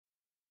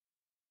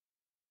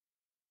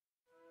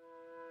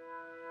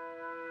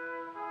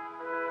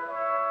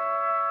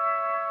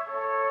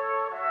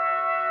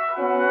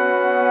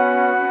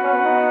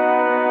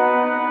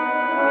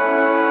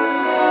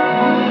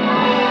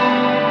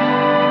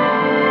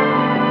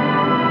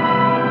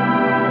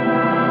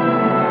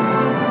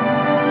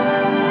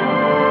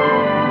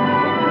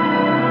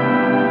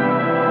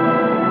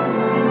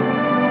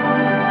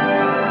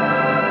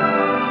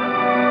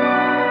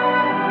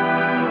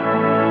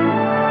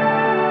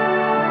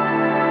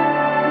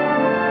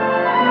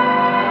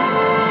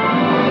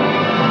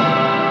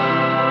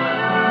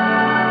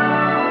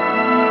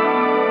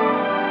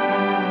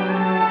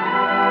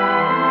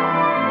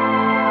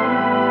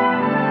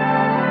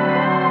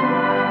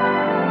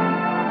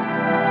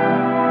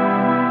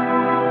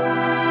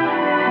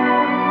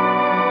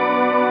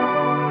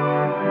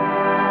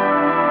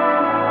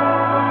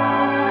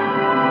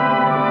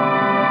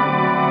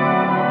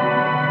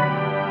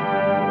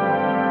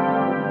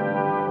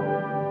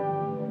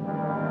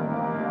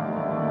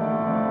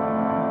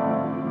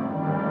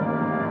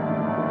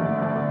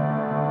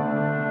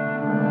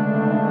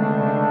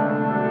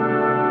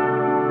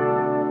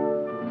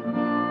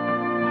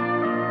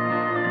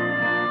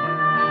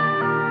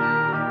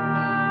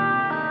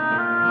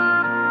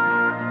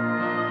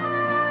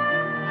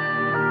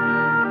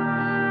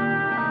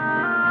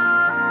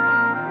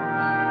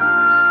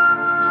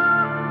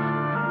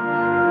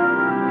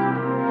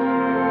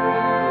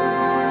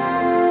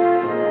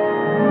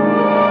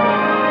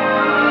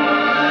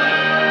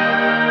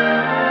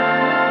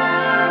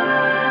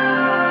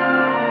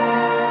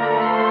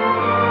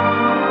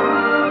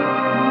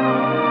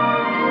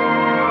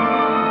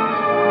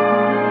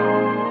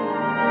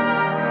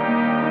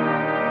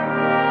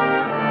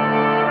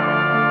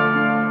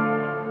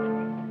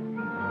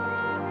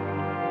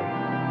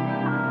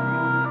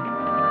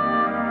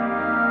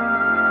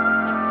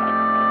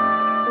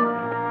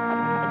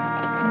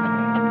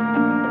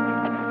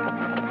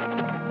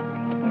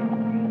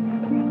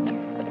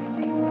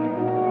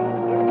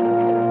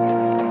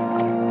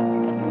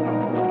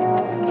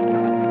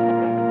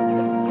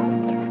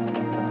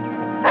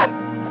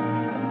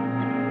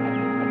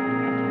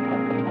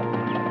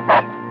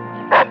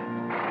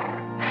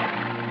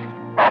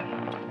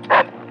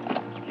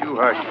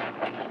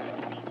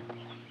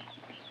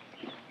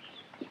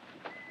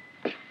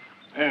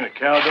ain't a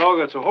cow dog,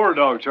 that's a whore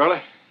dog,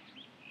 Charlie.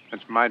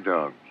 That's my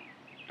dog.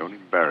 Don't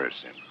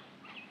embarrass him.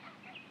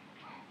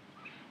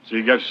 So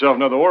you got yourself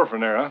another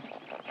orphan there, huh?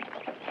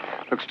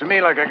 Looks to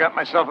me like I got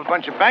myself a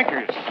bunch of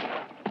bankers.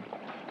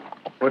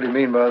 What do you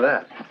mean by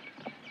that?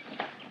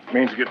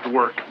 Means to get to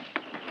work.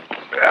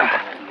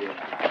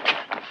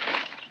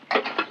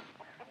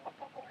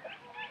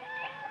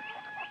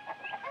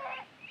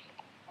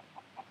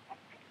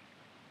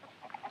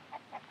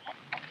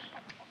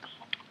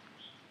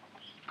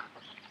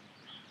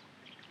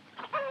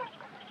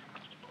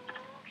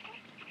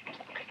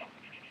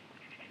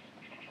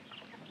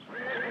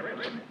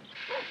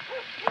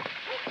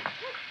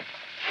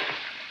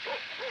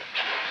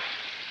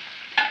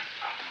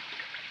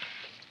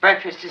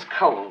 Breakfast is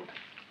cold.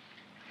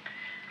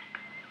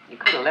 You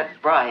could have let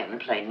Brian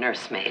play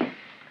nursemaid.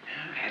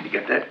 I had to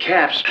get that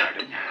calf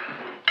started.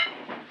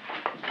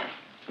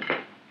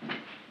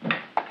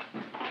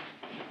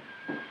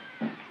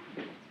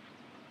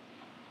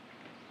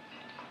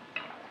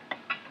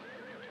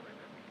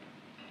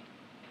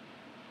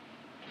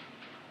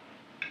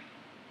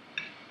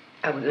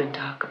 Are we going to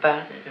talk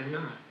about it or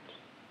not?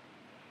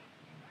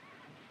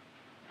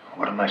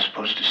 What am I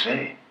supposed to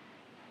say?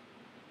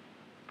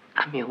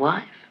 I'm your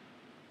wife.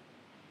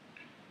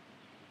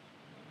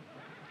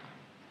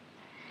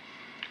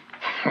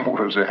 The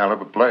world's a hell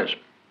of a place.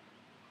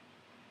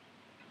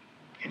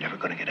 You're never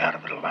going to get out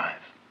of it alive.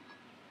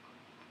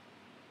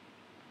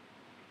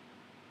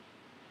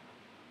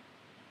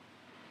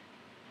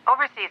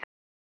 Overseas.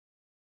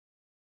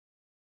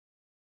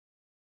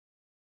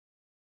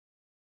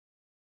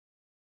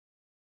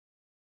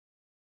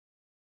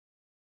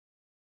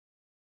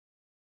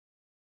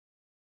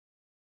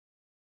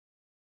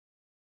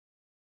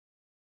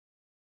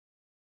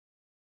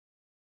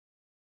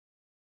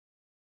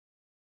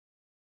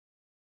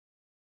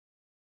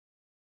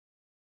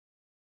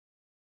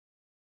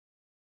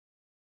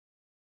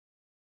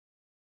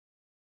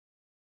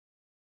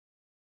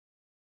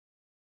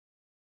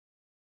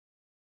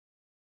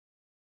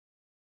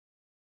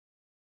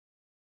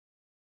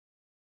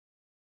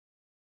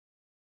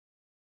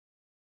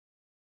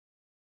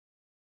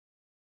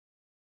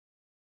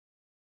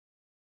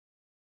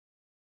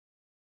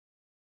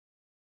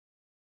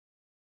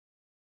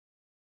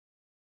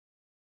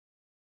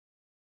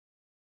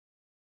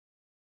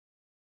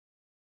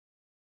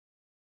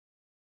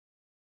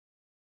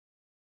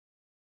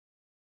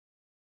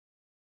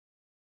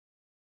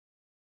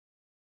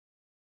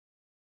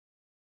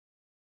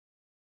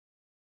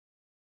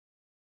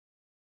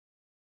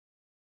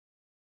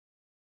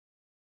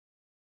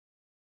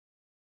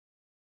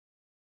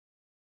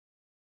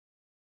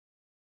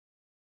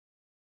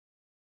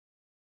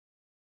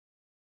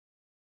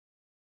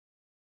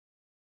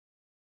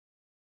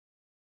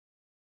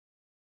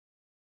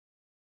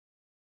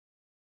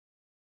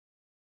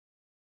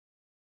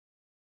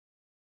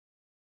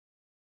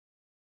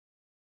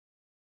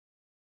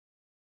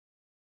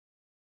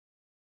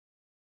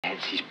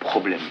 Ces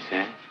problèmes,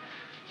 hein?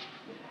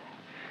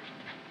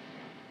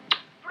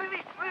 Plus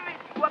vite,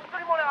 il faut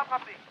absolument les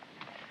rattraper.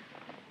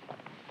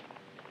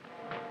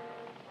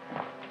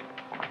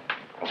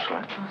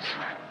 Bonsoir.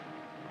 Bonsoir.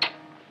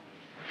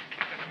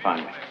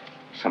 Finally,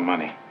 some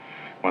money.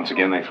 Once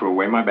again, they threw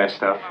away my best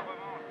stuff.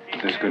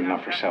 This is good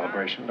enough for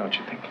celebration, don't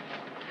you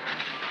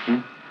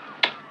think?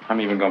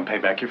 I'm even going to pay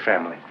back your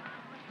family.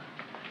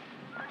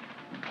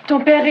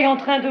 Ton père est en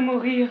train de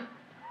mourir.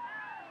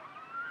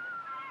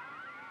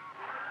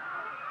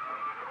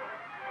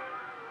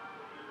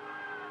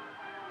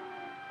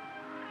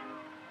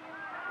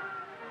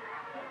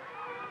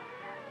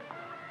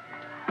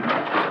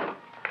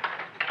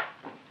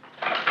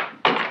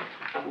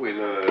 Oui,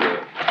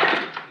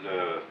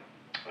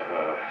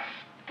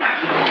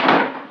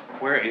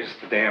 where is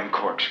the damn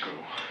corkscrew?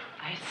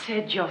 I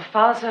said your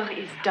father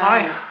is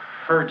dying. I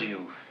heard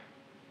you.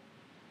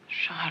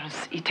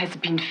 Charles, it has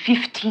been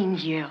 15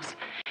 years.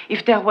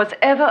 If there was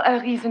ever a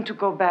reason to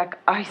go back,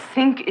 I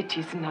think it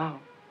is now.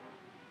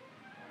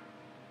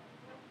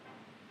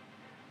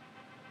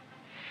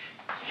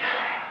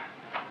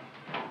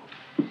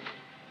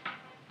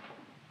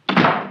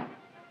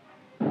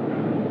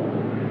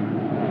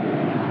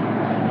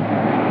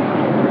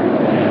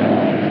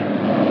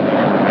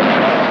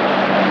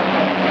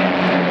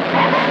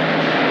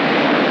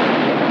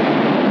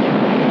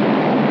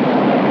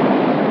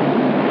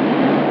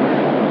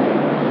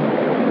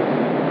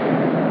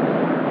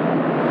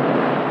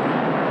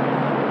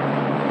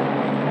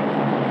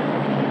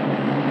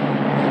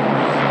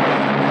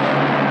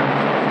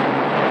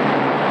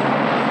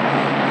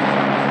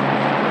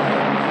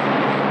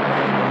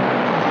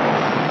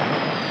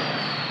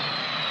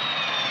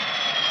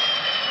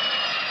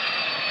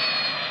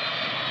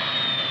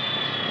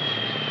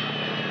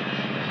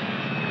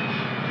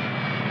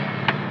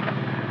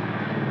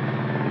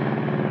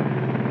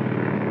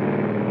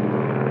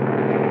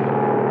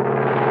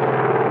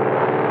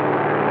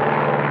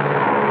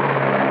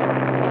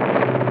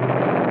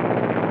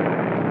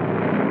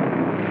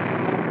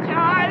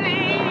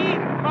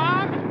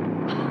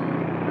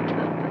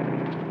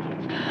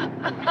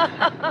 Ha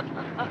ha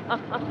ha!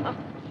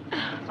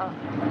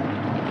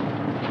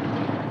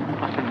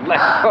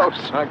 Let go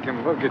so I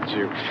can look at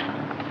you.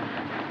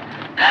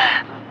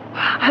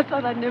 I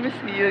thought I'd never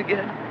see you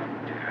again.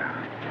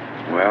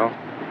 Well,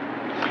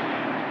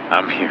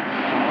 I'm here.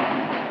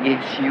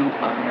 Yes, you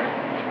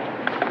are.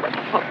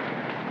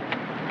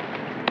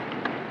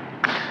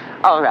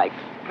 All right.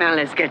 Now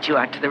let's get you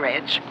out to the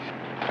ranch.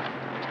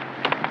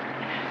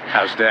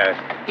 How's Dad?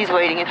 He's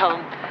waiting at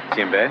home. Is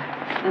he in bed?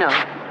 No,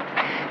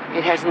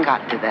 it hasn't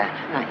gotten to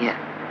that. Not yet.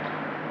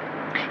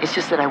 It's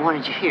just that I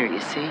wanted you here, you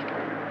see.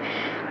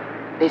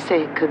 They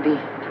say it could be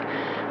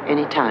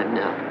any time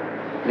now.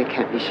 They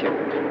can't be sure.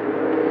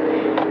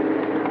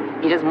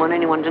 He doesn't want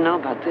anyone to know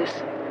about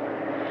this.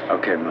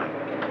 Okay, Mom.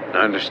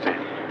 I understand.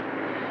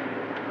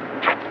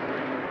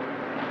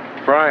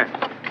 Brian.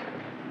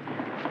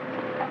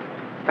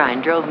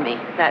 Brian drove me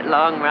that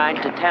long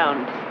ride to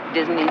town. It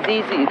isn't as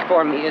easy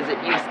for me as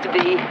it used to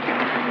be.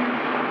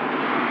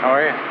 How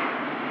are you?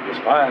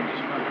 Just fine,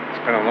 just fine. It's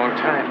been a long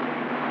time.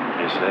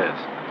 Yes, it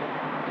has.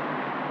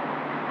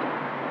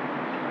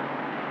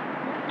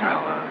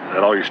 Well, is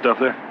that all your stuff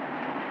there?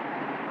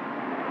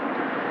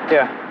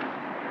 Yeah.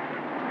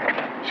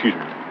 Excuse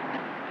me.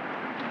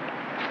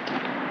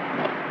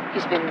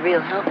 He's been a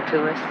real help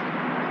to us.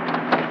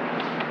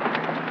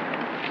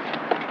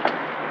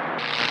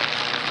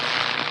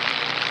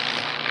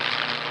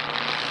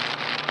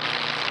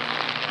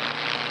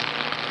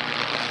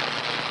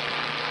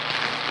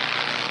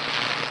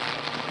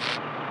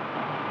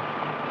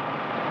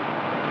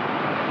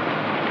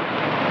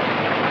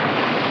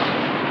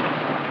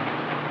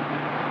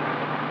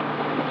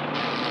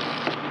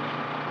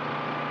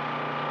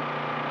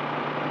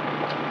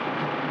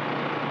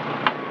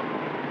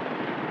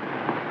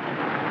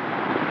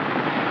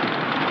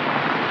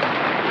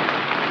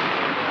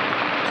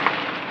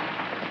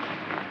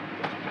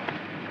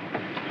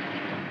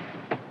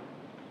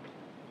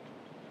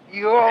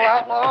 You old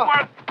outlaw?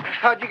 What?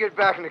 How'd you get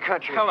back in the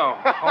country? Hello,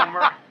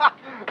 Homer.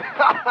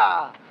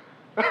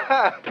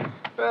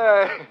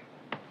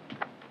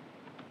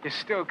 You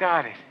still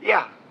got it.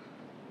 Yeah.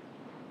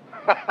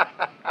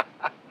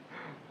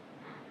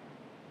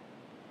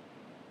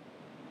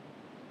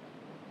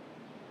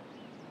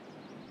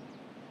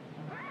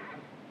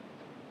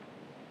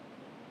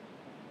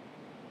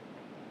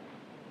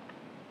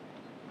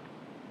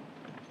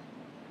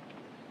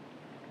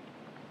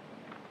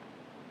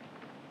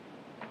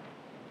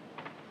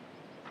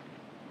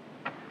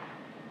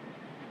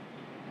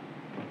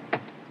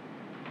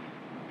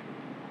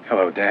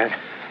 Hello, Dad.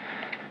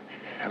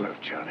 Hello,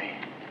 Johnny.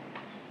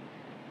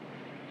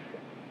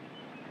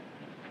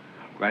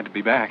 Glad to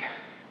be back.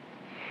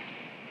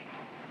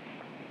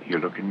 You're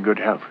looking in good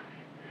health.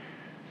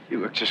 You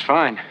look just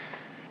fine.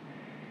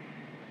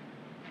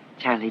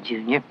 Charlie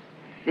Jr.,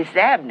 this is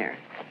Abner.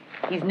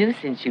 He's new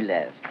since you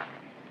left.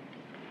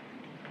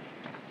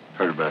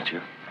 Heard about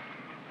you.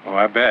 Oh,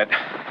 I bet.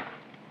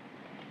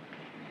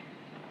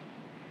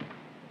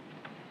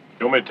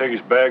 You want me to take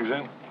his bags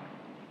in?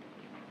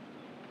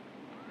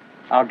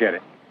 I'll get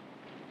it.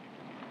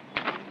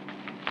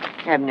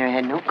 Abner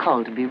had no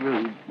call to be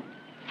rude.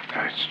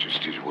 That's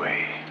just his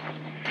way.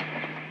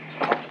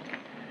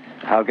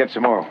 I'll get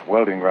some more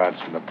welding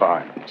rods from the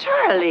barn.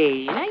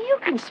 Charlie, now you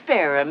can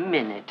spare a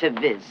minute to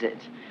visit.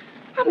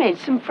 I made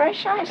some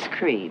fresh ice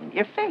cream,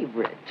 your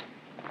favorite.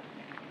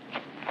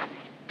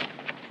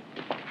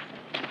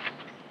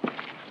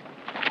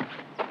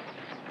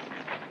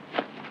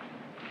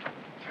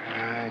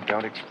 I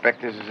don't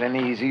expect this is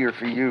any easier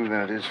for you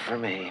than it is for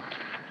me.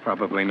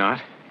 Probably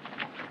not.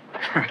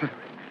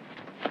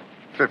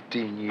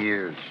 15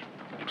 years.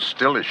 I'm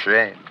still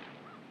ashamed.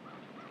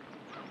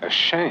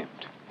 Ashamed?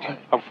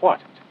 Of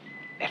what?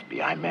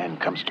 FBI man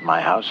comes to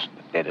my house in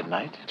the dead of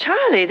night.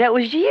 Charlie, that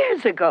was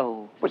years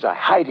ago. Was I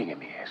hiding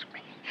him, he asked me.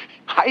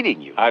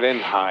 Hiding you? I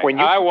didn't hide. When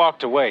you- I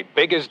walked away,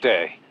 big as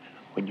day.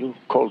 When you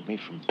called me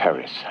from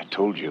Paris, I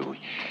told you,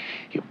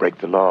 you break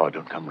the law,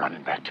 don't come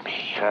running back to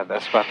me. Yeah,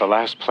 that's about the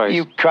last place.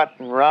 You cut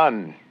and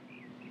run.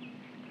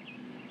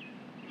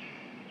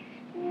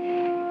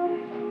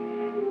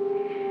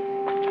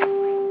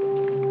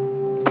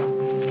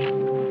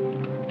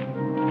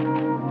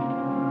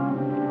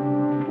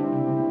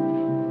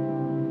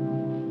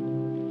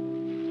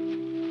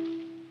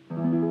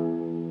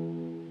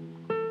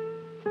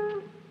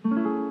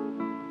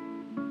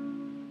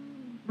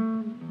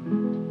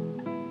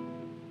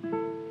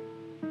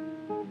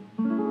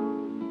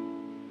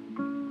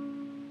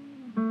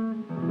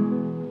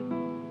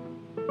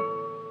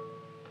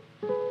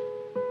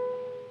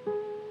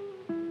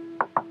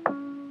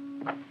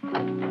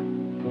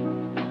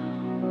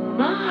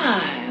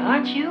 My,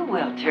 aren't you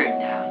well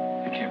turned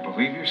out? I can't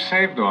believe you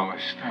saved all my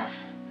stuff.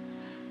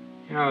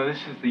 You know, this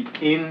is the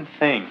in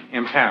thing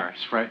in Paris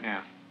right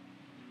now.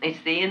 It's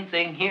the in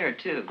thing here,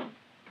 too.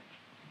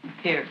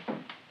 Here.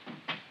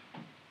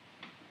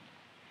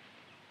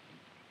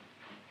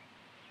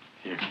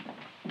 Here.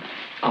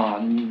 Oh,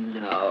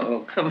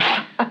 no. Come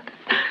on.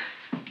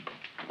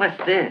 What's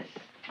this?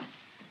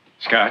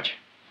 Scotch.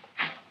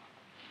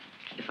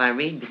 If I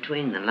read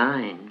between the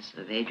lines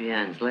of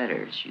Adrienne's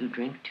letters, you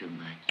drink too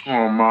much.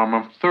 Oh, Mom,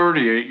 I'm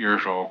 38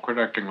 years old. Quit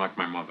acting like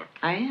my mother.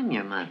 I am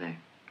your mother.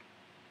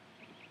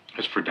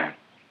 It's for Dad.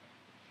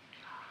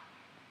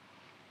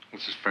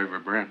 What's his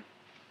favorite brand?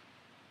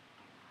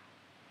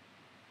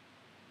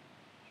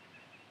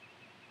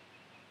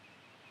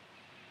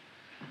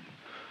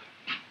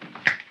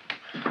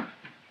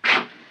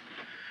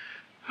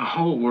 The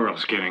whole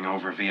world's getting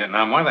over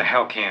Vietnam. Why the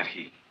hell can't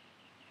he?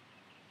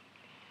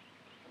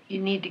 You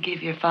need to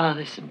give your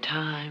father some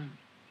time.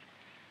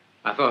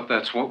 I thought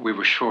that's what we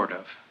were short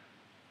of.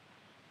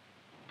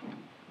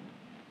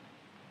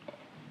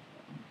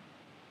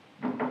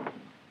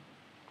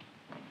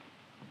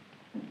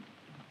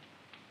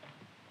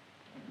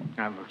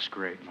 That looks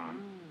great,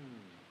 Mom.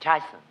 Try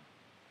some.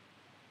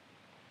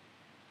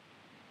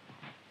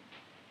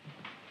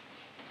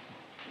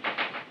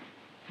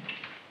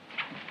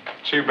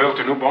 So you built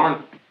a new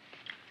barn?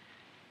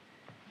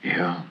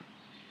 Yeah.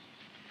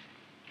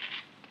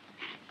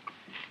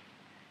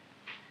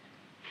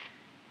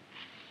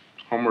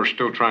 Homer's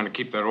still trying to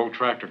keep that old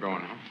tractor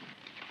going, huh?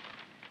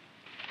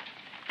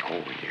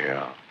 Oh,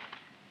 yeah.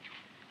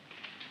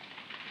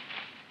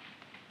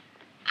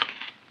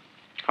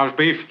 How's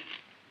beef?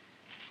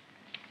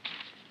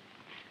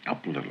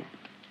 Up a little.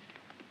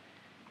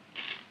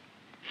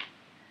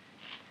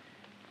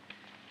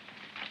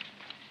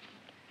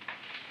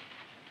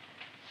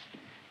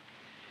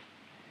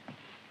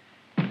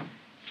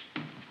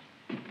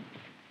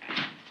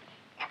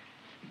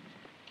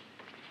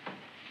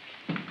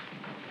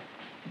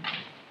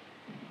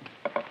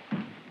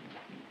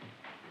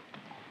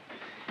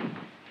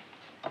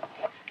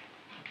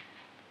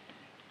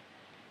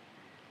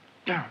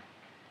 Yeah.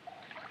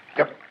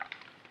 Yep.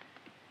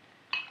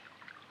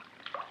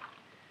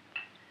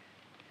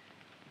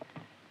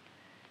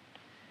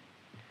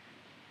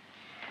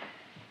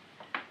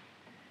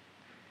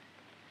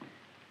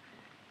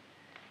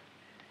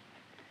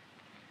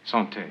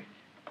 Santé.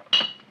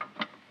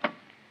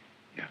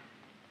 Yeah.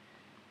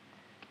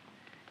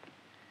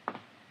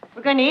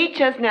 We're going to eat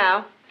just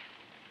now.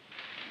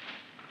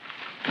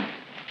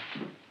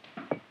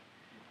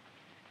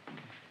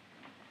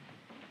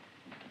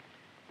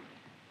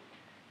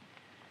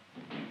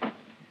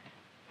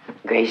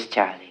 Grace,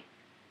 Charlie.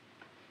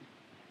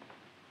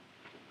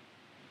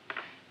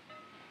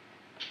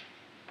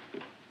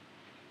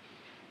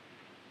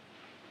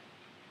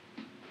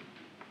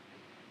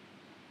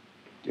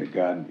 Dear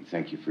God, we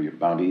thank you for your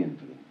bounty and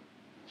for the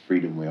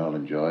freedom we all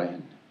enjoy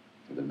and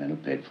for the men who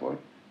paid for it.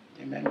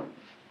 Amen.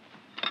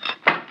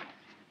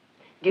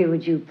 Dear,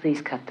 would you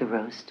please cut the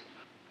roast?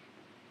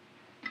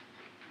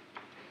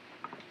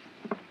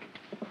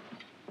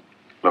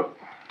 Look,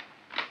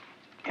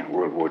 in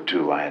World War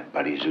II, I had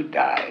buddies who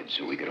died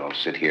so we could all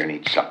sit here and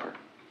eat supper.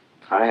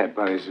 I had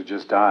buddies who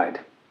just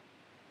died.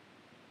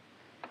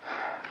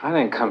 I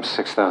didn't come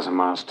 6,000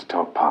 miles to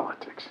talk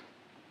politics.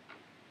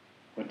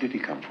 What did he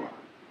come for?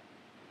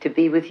 To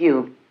be with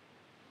you.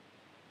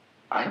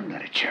 I'm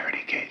not a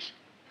charity case.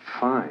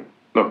 Fine.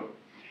 Look,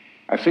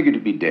 I figured to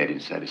be dead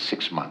inside of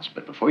 6 months,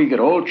 but before you get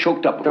all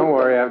choked up... Don't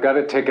worry, I've got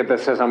a ticket that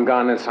says I'm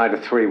gone inside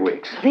of 3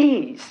 weeks.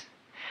 Please,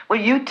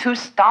 will you two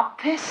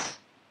stop this?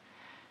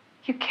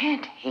 You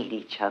can't hate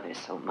each other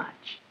so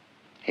much.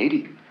 Hate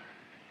him?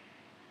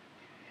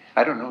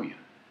 I don't know you.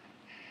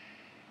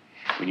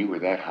 When you were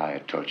that high, I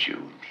taught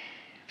you,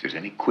 if there's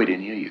any quit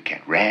in you, you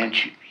can't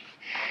ranch,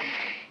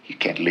 you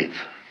can't live.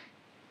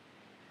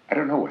 I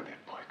don't know what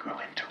that boy grew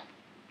into.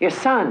 Your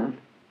son.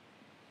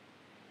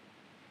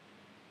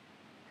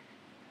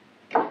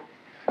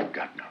 I've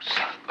got no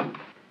son.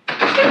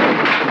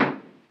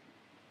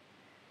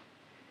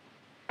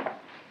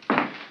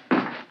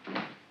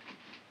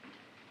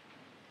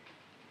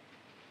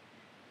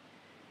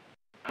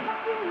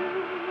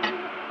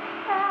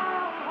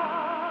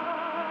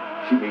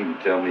 You mean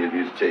to tell me if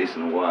you was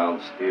chasing a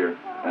wild steer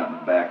out in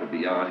the back of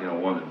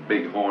beyond, one of the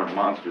big horned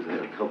monsters that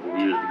had a couple of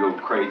years to go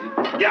crazy?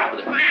 Yeah,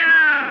 but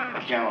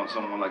count on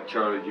someone like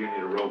Charlie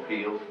Jr. to rope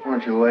heels? Why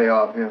don't you lay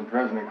off him?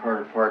 President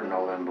Carter pardoned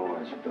all them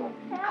boys.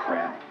 Don't mean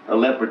crap. A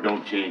leopard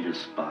don't change his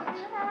spots.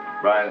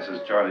 Brian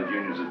says Charlie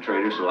Jr.'s a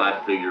traitor, so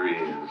I figure he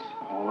is.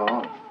 Hold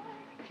on.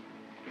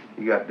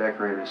 You got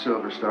decorated a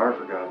silver star,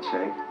 for God's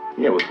sake.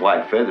 Yeah, with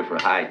white feather for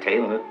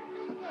hightailing it.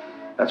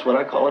 That's what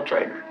I call a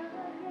traitor.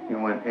 He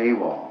went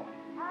AWOL.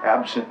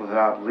 Absent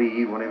without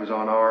leave when he was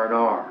on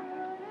R&R.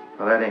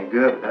 Well, that ain't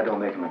good, but that don't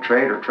make him a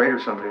traitor. A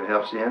traitor's somebody who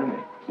helps the enemy.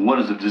 What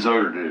does a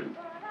deserter do?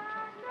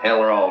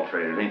 Hell are all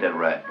traitors. Ain't that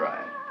right,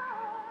 Brian?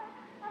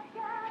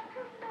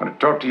 I want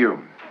to talk to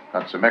you.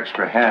 Got some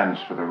extra hands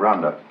for the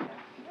roundup.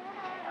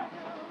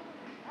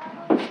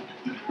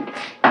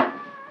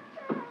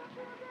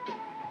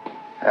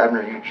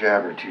 Abner, you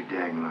jabber too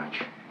dang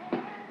much.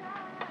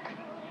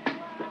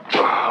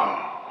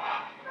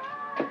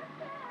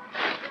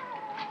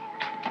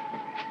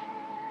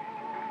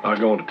 I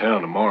go into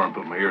town tomorrow and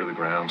put my ear to the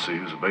ground, see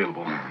who's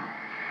available.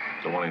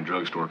 Don't want any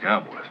drugstore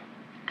cowboys.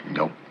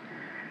 Nope.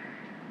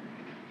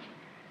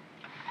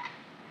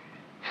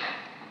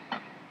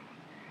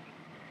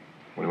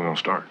 When are we gonna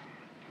start?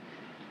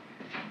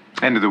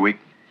 End of the week.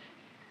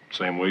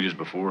 Same wages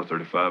before,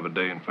 35 a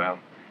day in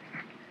fountain.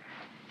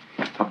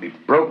 I'll be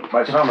broke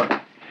by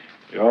summer.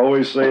 You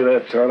always say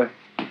that, Charlie.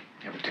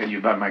 Ever tell you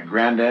about my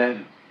granddad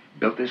who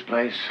built this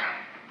place?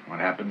 What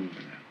happened in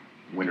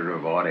the winter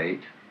of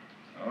 '08?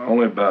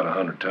 Only about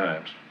 100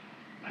 times.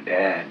 My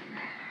dad,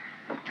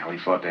 how he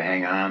fought to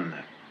hang on,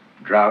 the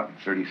drought in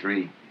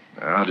 '33.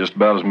 Just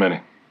about as many.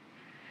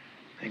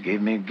 They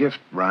gave me a gift,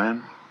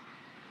 Brian.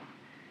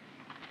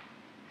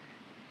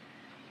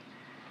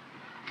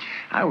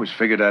 I always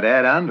figured I'd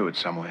add on to it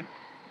some way.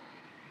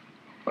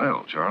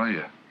 Well, Charlie,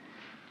 you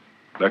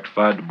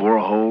rectified the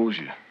boreholes,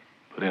 you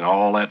put in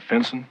all that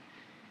fencing,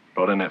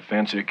 brought in that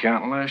fancy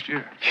accountant last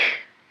year.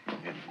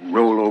 And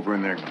roll over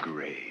in their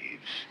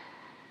graves.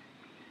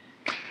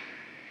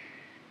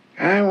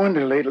 I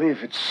wonder lately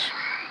if it's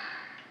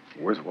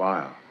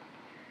worthwhile.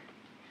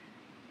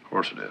 Of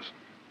course it is.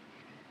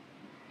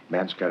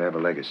 Man's got to have a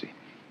legacy.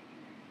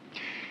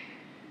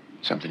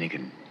 Something he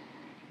can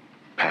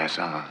pass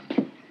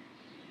on.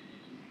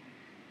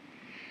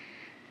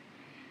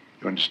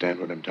 You understand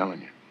what I'm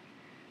telling you?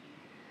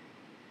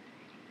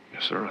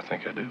 Yes, sir, I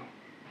think I do.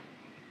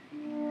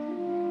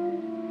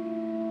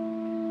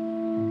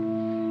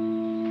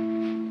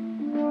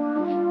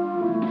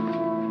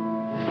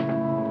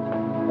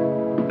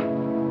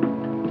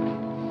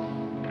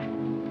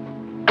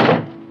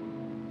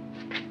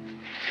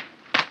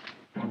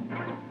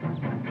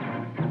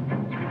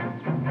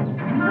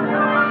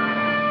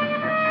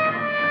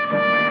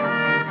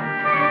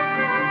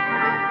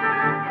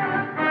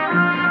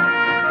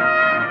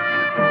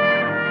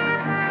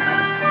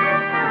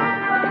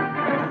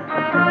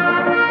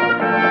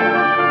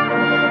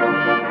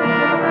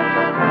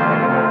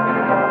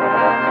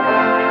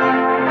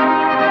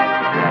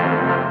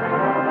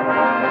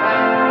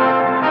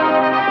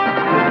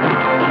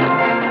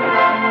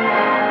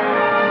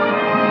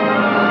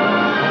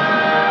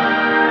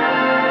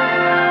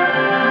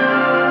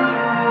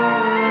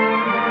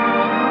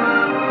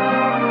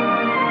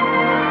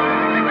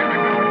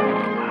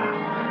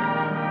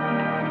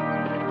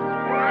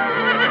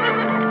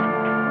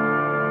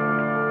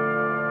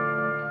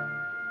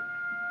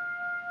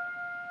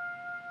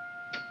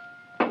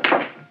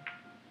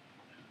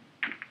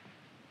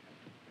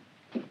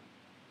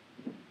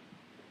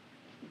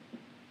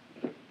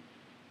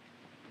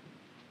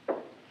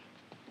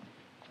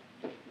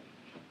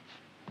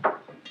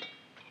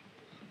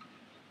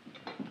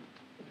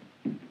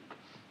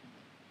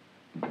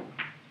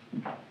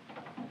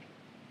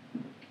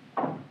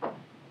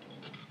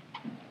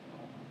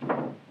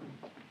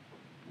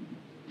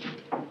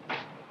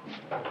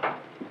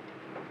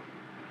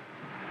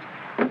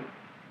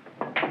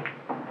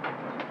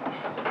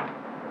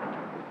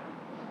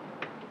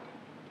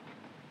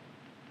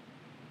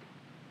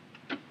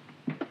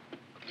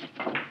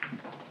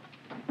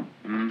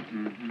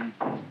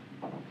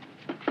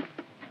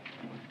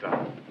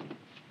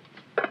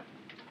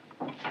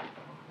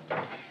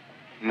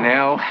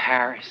 Nell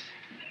Harris.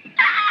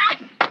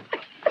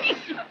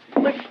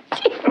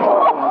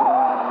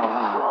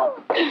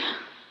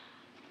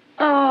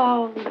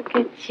 Oh, look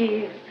at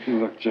you. You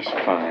look just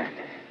fine.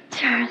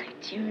 Charlie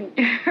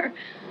Jr.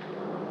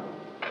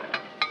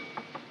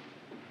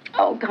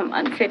 Oh, come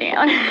on, sit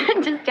down.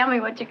 Just tell me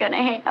what you're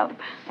gonna have.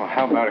 Well,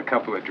 how about a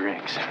couple of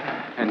drinks?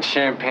 And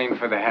champagne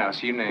for the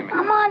house, you name it.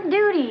 I'm on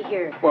duty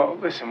here. Well,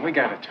 listen, we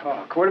gotta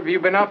talk. What have you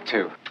been up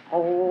to?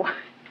 Oh,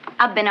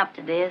 I've been up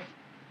to this,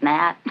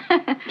 that.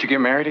 Did you get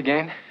married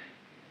again?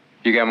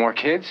 You got more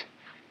kids?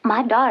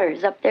 My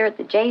daughter's up there at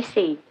the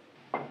JC.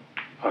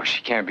 Oh,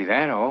 she can't be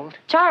that old.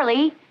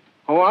 Charlie.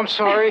 Oh, I'm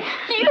sorry.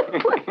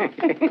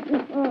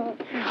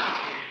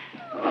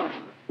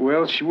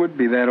 Well, she would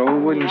be that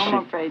old, wouldn't she?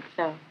 I'm afraid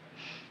so.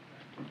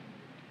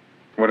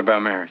 What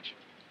about marriage?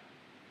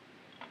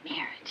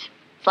 Marriage.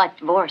 It's like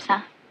divorce,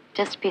 huh?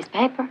 Just a piece of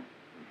paper?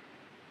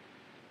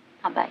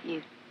 How about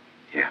you?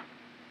 Yeah.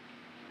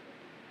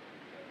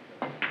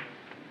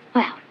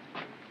 Well,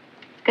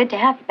 good to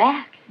have you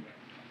back.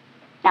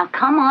 Now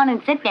come on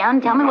and sit down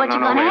and tell me what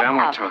you're gonna have. I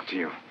want to talk to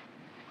you.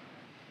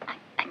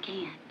 I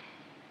can't.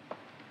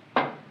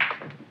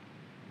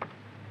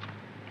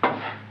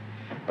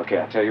 Okay,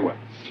 I'll tell you what.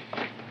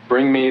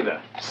 Bring me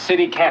the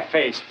City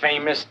Cafe's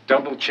famous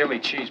double chili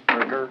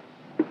cheeseburger,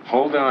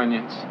 whole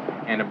onions,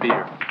 and a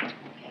beer.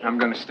 I'm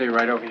gonna stay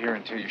right over here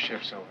until your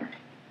shift's over.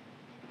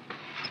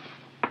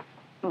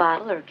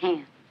 Bottle or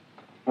can?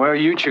 Well,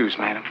 you choose,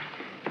 madam.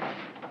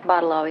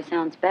 Bottle always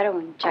sounds better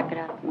when you check it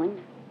out the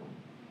window.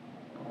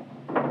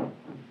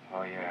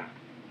 Oh, yeah.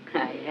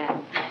 Oh,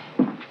 yeah.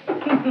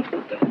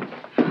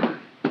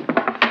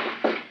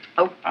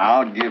 Oh.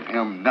 I'll give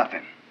him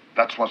nothing.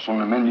 That's what's on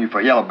the menu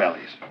for yellow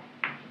bellies.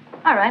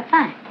 All right,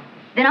 fine.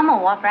 Then I'm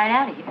gonna walk right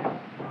out of here.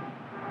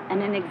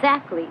 And in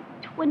exactly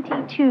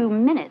 22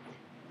 minutes,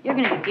 you're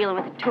gonna be dealing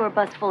with a tour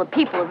bus full of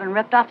people who've been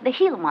ripped off the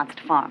Gila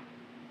Monster Farm.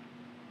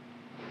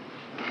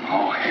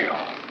 Oh,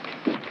 hell.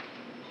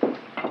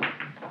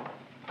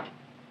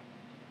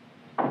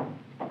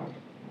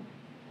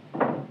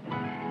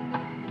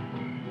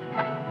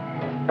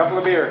 Couple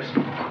of beers.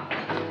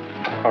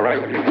 All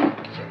right. Look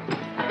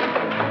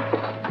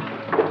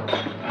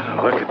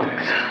at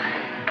this.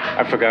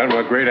 I've forgotten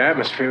what great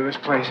atmosphere this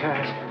place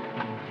has.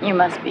 You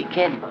must be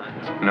kidding.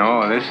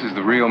 No, this is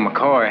the real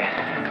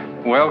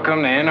McCoy.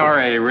 Welcome to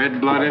NRA,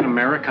 red-blooded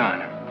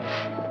Americana.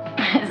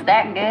 Is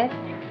that good?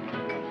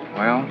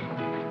 Well,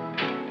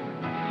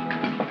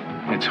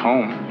 it's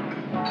home.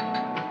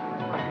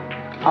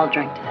 I'll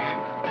drink to that.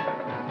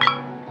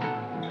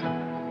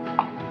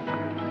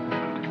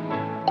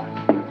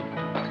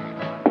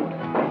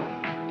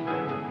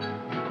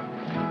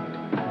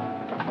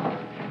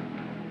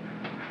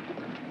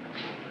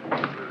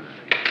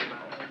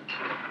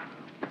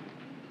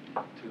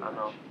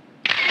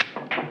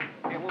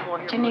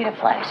 Do you need a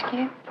flash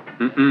cube?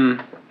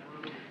 Mm-mm.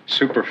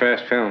 Super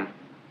fast film.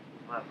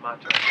 I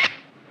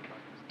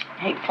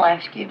hate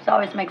flash cubes.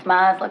 Always makes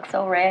my eyes look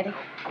so ratty.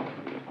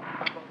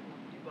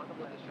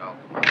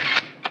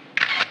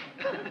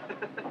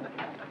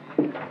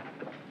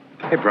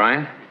 Hey,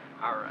 Brian.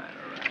 All right.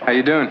 How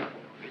you doing?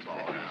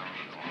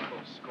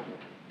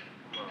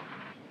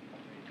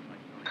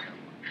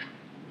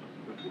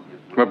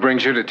 What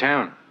brings you to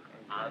town?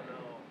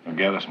 I'll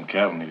gather some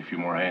cattle, need a few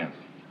more hands.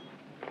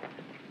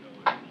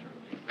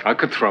 I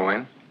could throw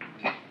in.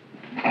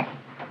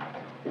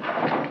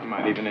 I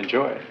might even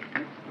enjoy it.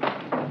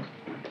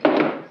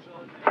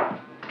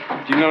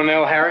 Do you know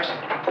Nell Harris?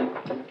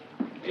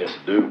 Yes,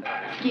 I do.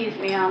 Excuse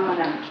me, I'm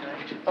gonna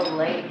go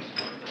late.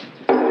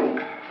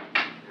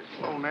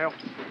 Hello, Nell.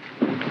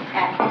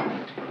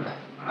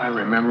 I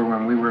remember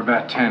when we were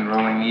about 10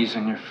 rolling these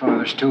in your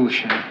father's tool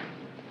shed.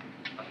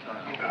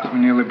 We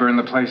nearly burned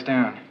the place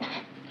down.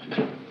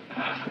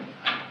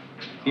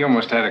 He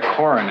almost had a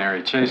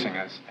coronary chasing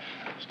us.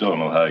 Still don't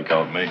know how he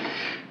caught me.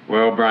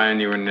 Well, Brian,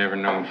 you were never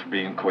known for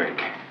being quick.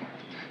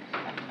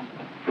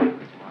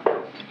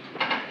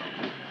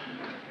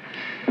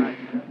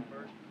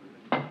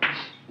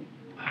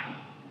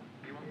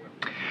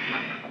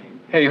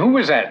 Hey, who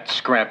was that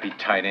scrappy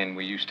tight end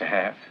we used to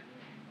have?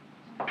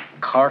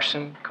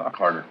 Carson?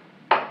 Carter.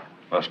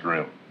 Lester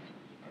M.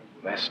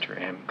 Lester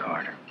M.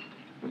 Carter.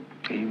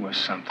 He was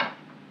something.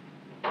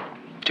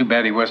 Too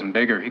bad he wasn't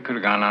bigger. He could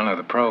have gone on to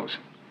the pros.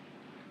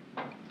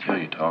 What the hell are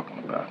you talking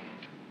about?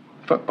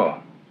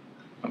 Football.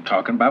 I'm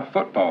talking about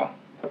football.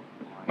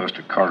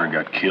 Lester Carter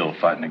got killed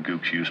fighting the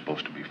gooks you were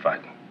supposed to be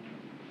fighting.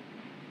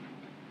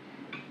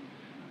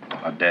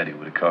 My daddy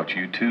would have caught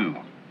you, too.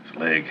 His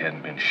leg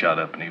hadn't been shot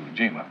up in Iwo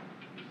Jima.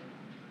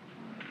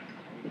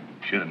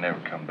 Should have never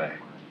come back.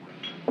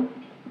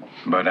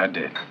 But I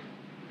did.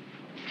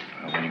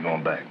 When you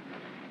going back?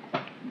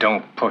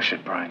 Don't push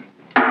it, Brian.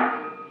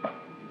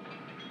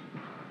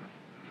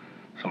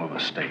 Some of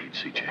us stayed,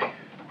 CJ.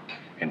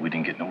 And we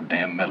didn't get no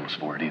damn medals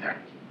for it either.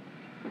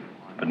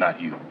 But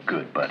not you,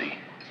 good buddy.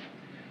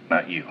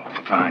 Not you.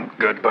 Fine,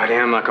 good buddy.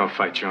 I'm not gonna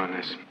fight you on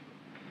this.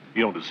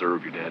 You don't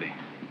deserve your daddy.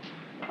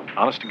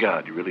 Honest to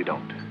God, you really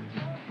don't.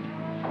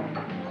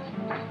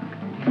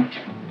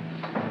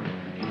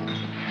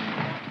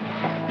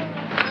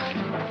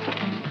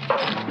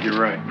 You're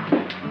right.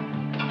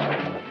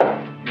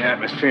 The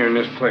atmosphere in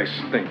this place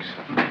stinks.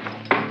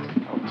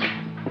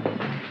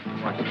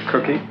 Want a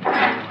cookie?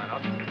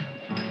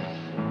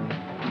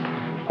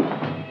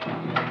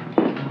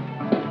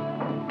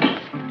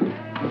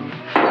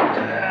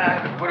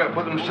 Put up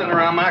with them sitting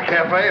around my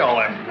cafe all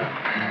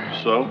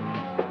afternoon. So?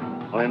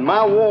 Well, in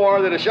my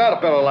war, they'd have shot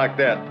a fellow like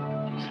that.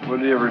 What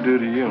did he ever do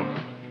to you?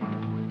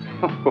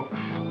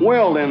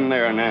 Well, in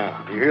there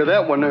now. You hear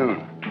that,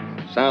 Wanoon?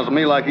 Sounds to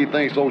me like he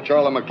thinks old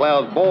Charlie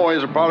McLeod's boy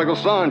is a prodigal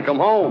son come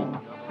home.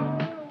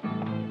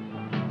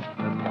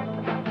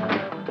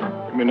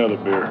 Give me another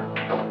beer.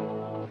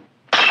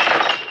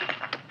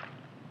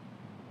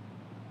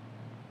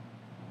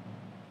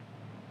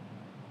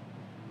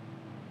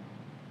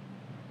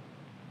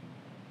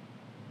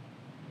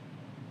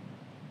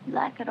 You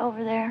like it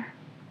over there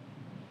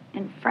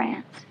in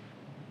France?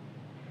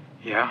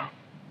 Yeah?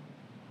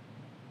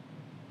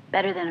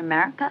 Better than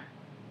America?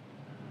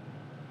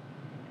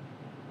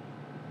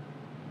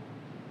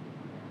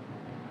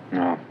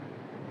 No.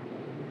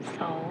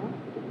 So,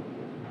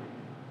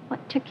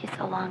 what took you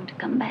so long to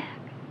come back?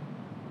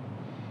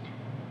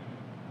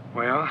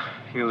 Well,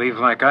 you leave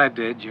like I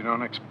did, you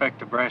don't expect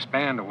the brass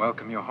band to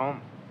welcome you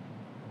home.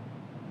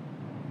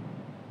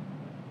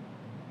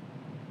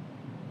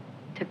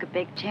 Took a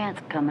big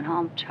chance coming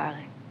home,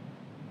 Charlie.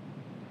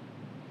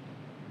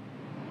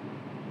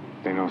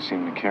 They don't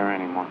seem to care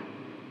anymore.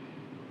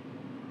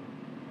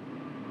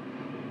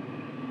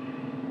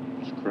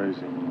 It's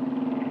crazy.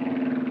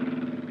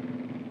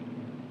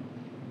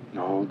 The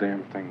whole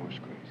damn thing was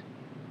crazy.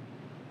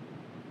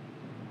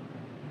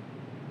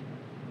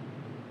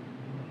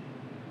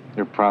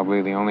 You're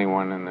probably the only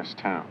one in this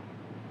town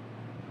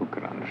who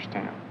could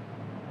understand.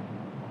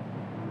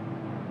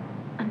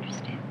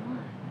 Understand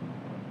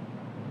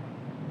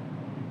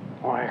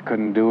what? Why I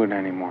couldn't do it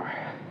anymore.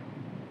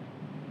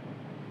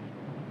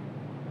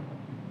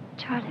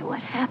 Charlie, what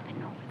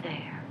happened over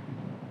there?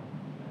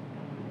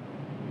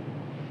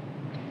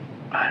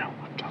 I don't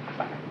want to talk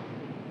about it.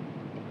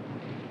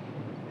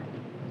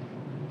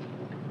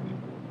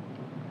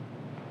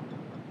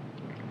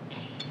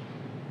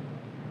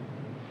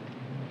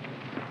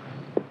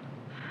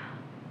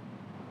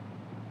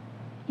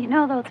 You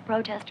know those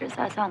protesters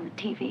I saw on the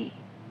TV?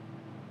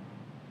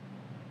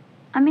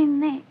 I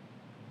mean,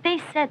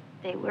 they said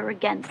they were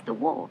against the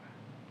war.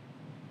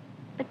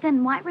 But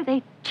then why were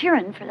they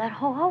cheering for that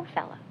ho-ho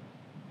fella?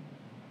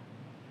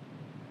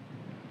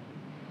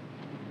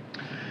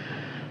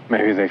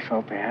 Maybe they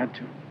felt they had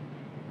to.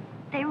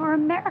 They were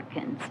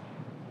Americans.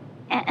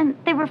 And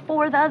they were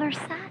for the other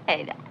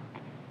side.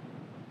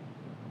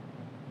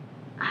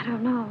 I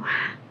don't know.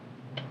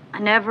 I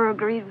never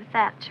agreed with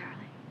that, Charlie.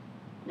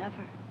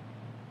 Never.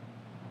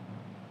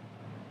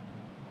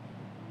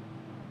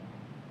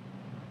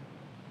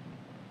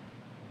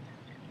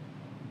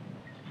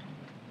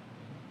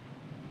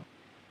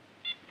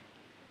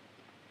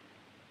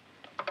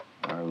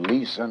 Our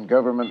lease on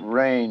Government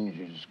Range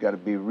has got to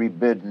be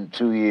rebid in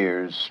 2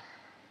 years.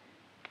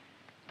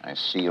 I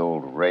see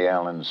old Ray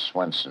Allen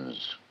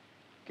Swenson's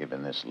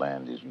giving this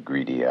land his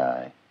greedy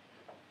eye.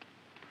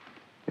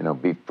 You know,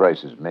 beef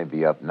prices may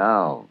be up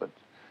now, but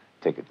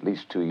take at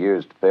least 2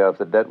 years to pay off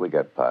the debt we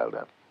got piled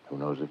up. Who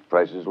knows if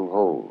prices will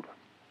hold?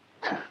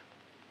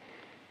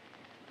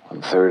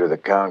 1/3 of the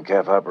cow and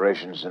calf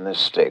operations in this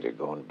state are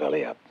going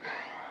belly up.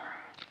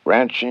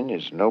 Ranching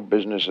is no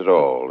business at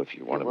all if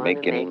you want to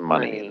make any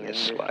money in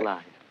this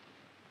life.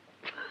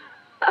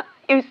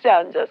 You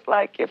sound just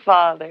like your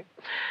father.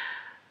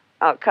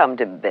 I'll come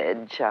to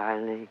bed,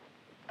 Charlie.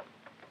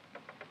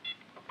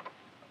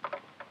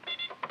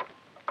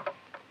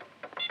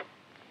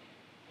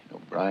 You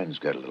know, Brian's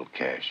got a little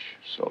cash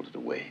salted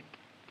away.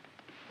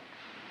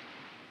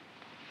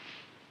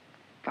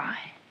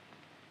 Brian?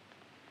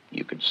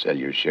 You could sell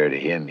your share to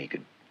him. He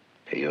could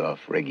pay you off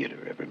regular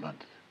every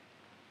month.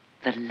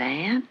 The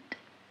land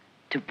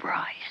to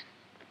Brian.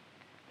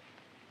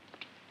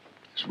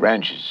 This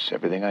ranch is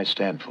everything I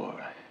stand for.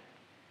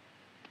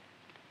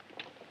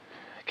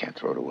 I can't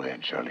throw it away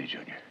on Charlie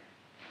Jr.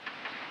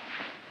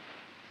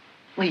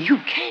 Well, you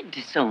can't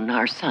disown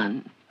our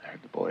son. I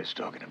heard the boys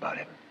talking about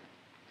him.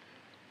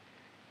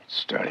 It's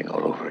starting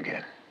all over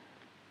again.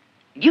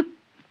 You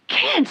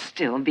can't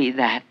still be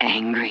that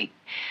angry.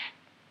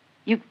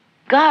 You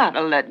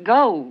gotta let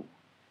go.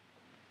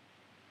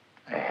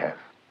 I have.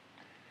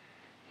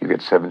 You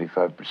get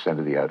 75%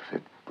 of the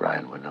outfit.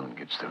 Brian Winone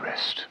gets the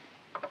rest.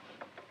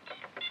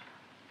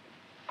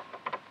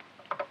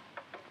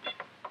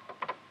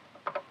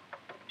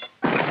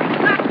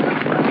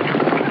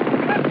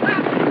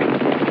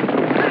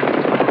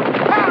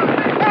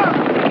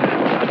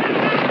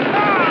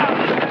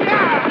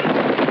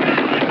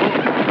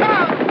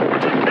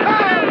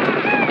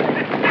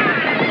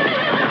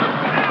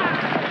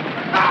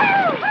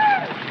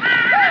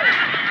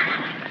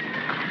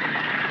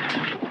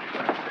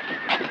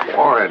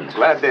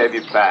 Glad to have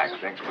you back.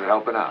 Thanks for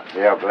helping out.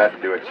 Yeah, glad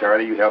to do it,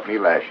 Charlie. You helped me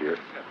last year.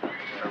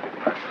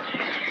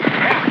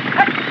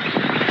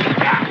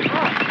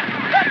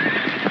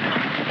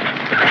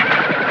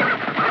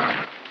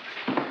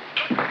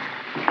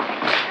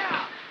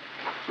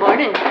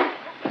 Morning.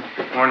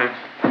 Morning.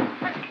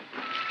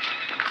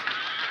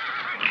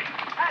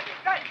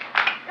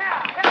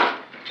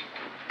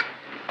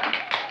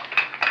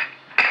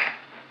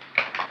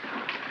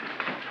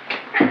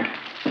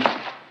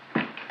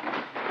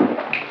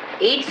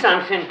 Eat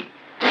something.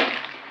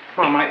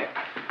 Mom,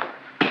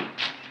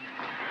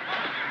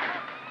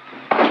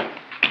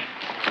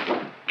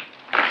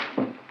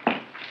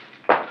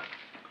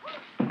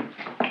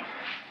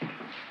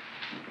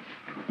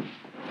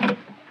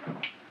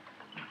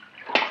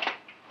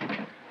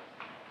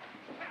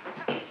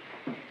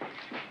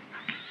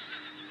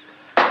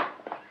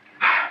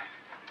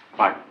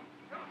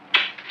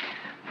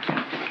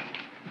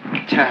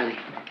 Charlie,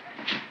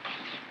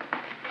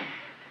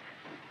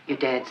 your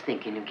dad's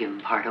thinking of giving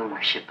part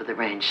ownership of the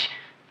ranch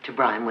to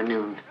Brian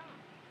Winone.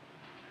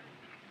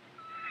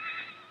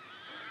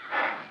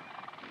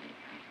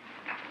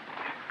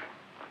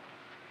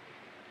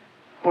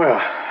 Well,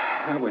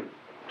 that would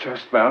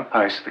just about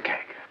ice the cake.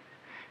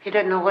 He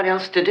doesn't know what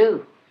else to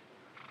do.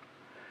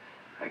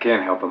 I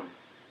can't help him.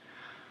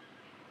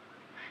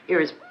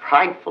 You're as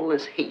prideful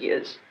as he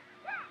is.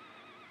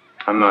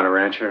 I'm not a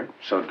rancher,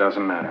 so it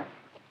doesn't matter.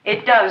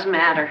 It does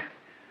matter.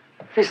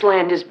 This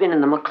land has been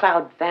in the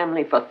McLeod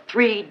family for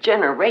 3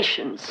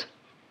 generations.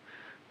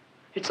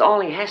 It's all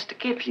he has to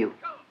give you.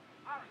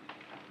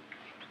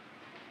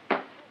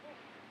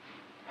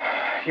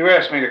 You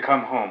asked me to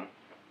come home,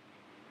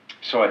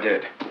 so I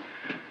did.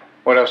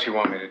 What else you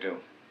want me to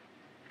do?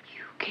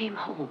 You came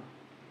home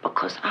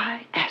because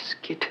I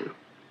asked you to.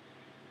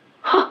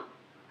 Huh.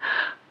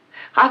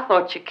 I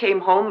thought you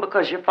came home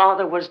because your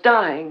father was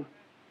dying.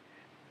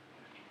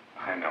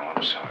 I know,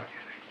 I'm sorry.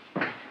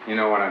 You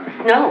know what I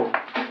mean? No.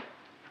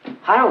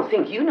 I don't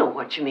think you know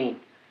what you mean.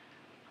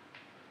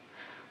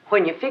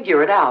 When you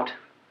figure it out,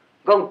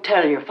 go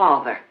tell your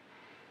father.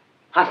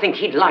 I think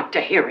he'd like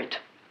to hear it.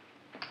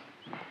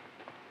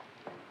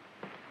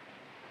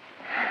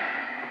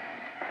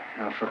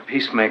 Now, for a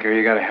peacemaker,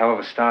 you got a hell of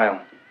a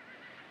style.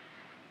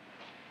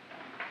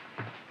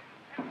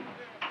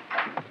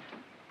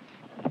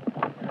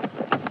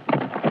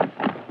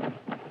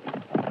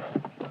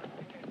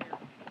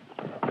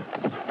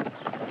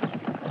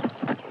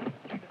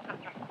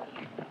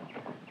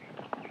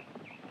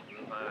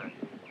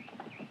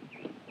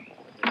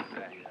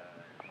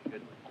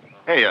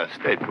 Hey,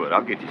 stay put.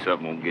 I'll get you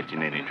something won't get you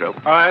in any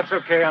trouble. Oh, that's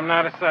okay. I'm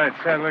not a side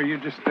saddler. You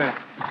just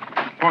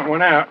point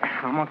one out.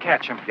 I'm gonna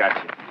catch him.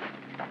 Gotcha.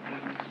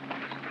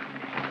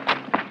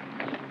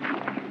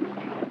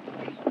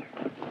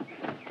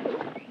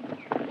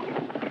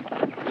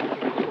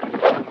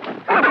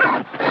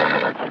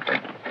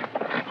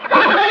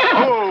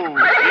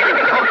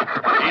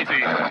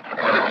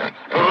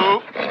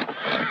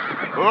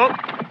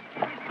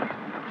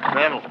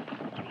 Settle.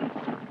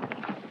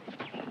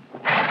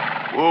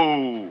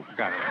 Whoa.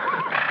 Got it.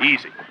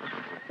 Easy.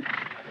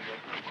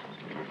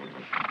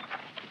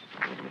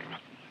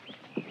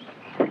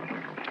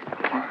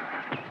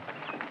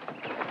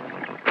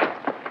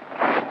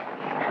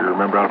 You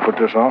remember how to put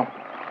this on?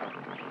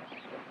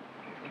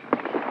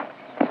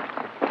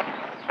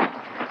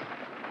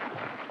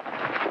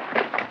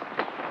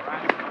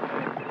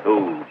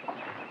 Oh.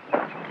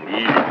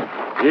 Easy.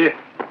 Yeah.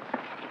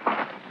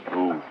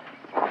 Oh.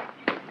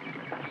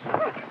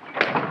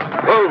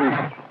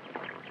 Whoa.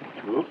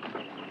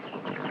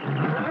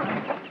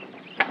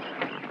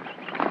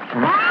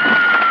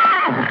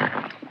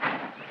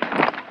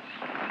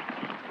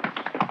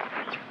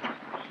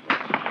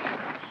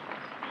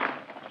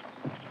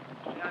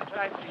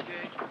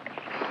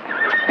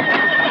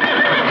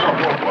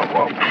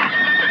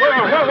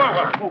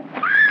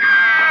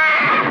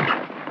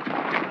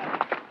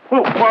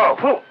 Whoop.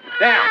 Whoa.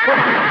 Down. Come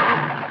on.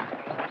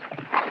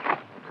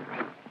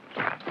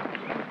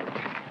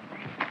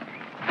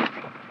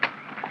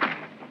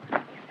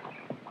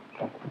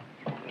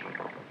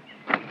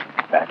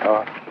 Back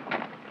off.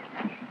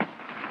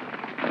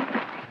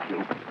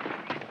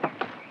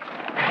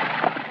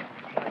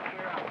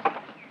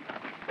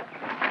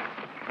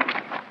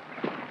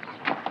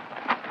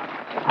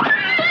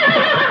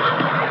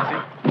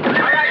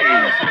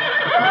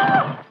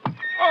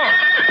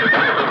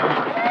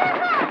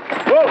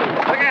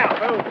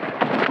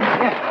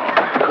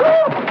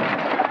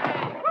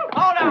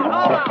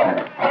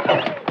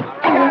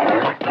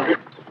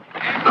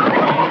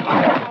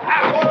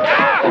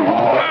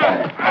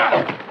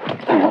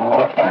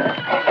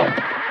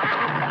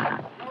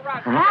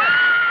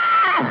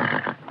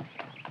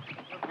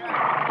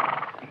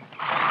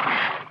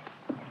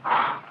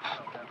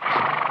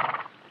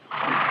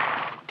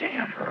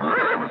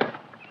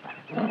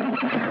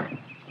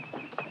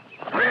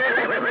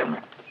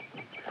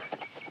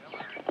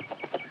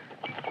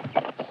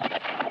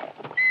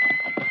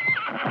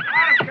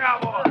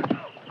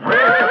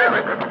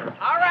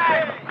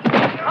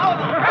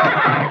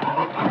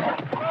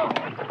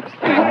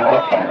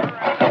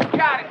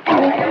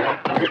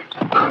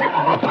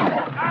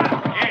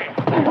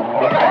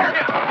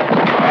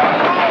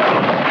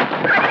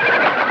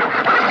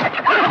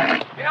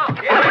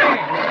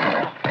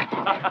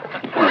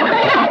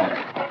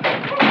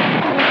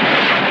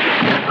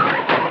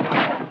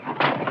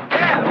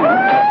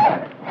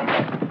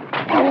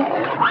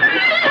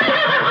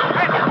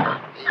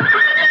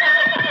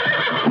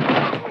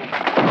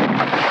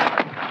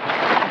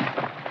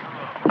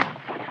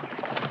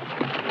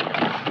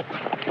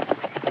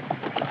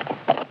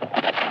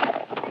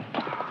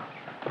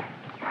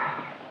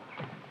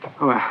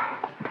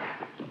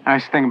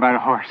 Nice thing about a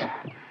horse. There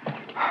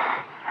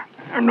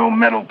are no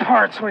metal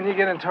parts when you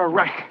get into a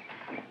wreck.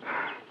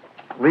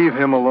 Leave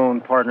him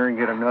alone, partner, and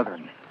get another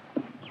one.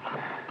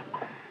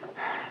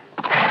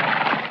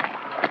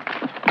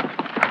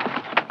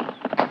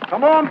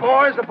 Come on,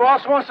 boys. The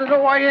boss wants to know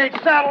why you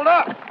ain't saddled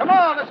up. Come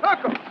on, let's hook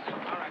him.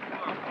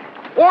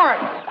 Warren,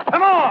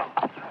 come on.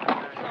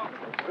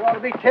 We ought to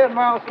be 10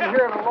 miles from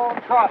here in a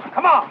long trot.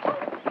 Come on.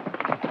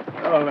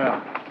 Oh,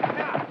 now.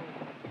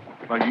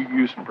 Like you could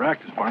use some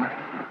practice, partner.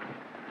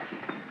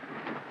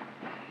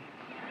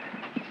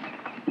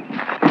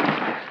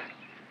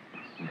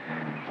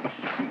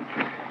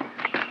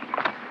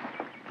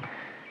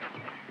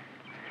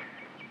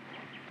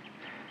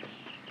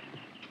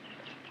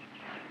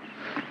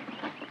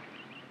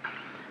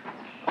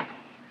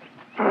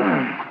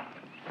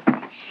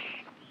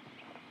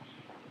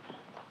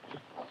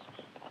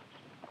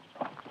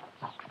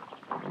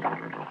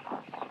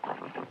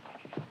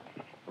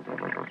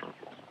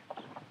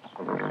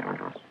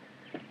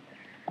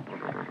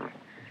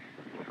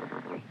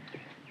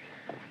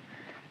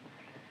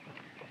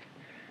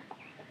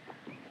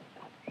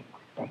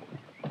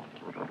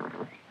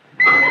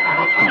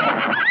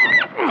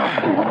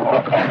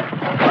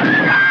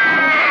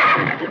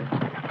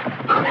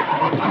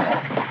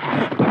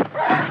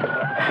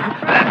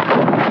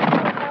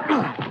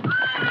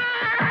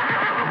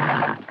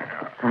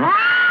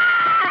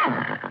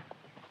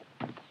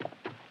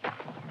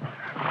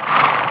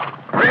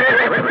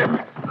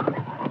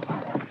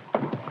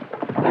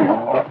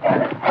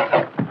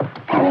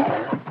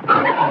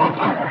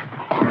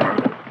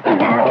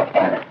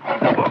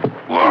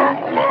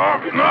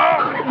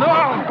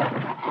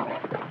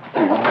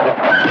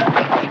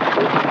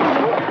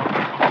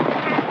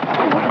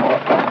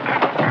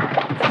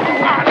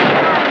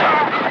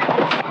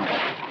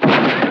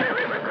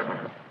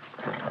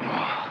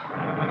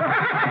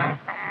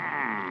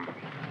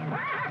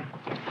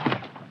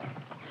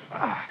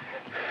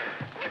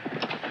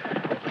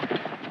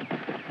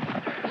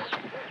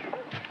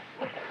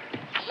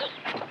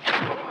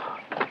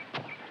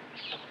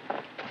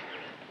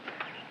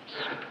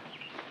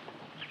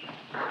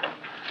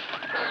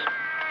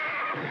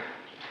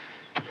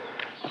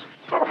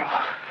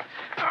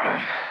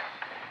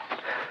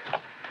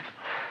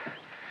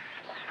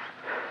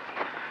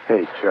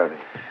 Hey, Charlie.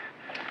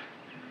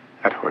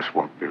 That horse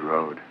won't be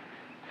rode.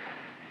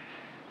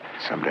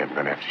 Someday I'm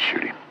gonna have to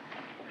shoot him.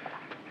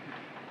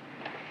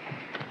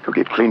 Go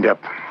get cleaned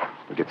up.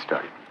 We'll get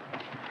started.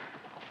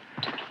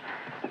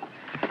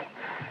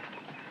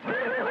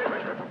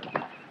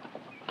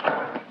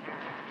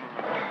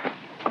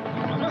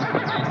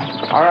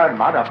 All right,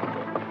 mount up.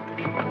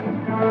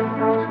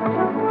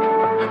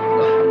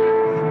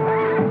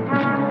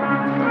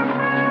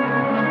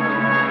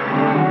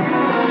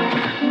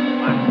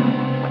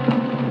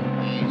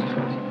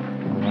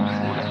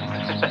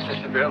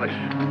 Really?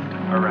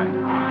 All right.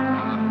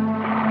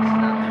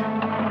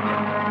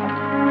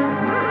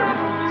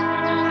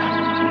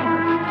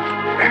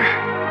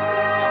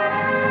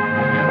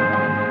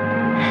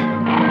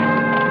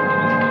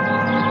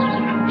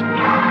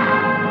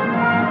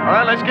 All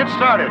right, let's get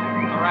started.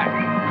 All right.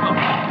 Come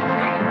on.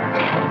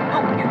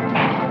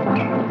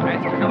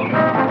 Nice to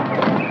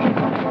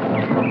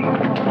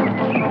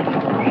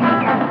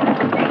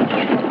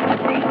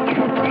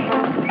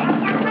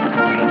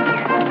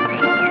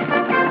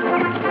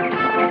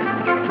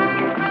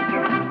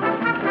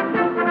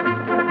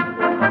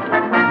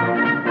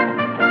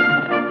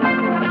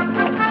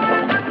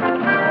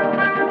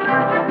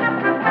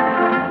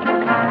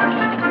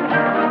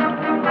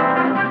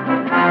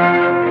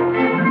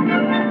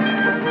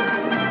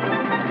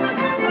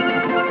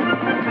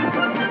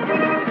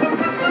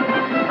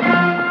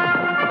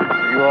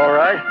You all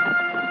right?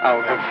 I'll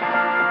live.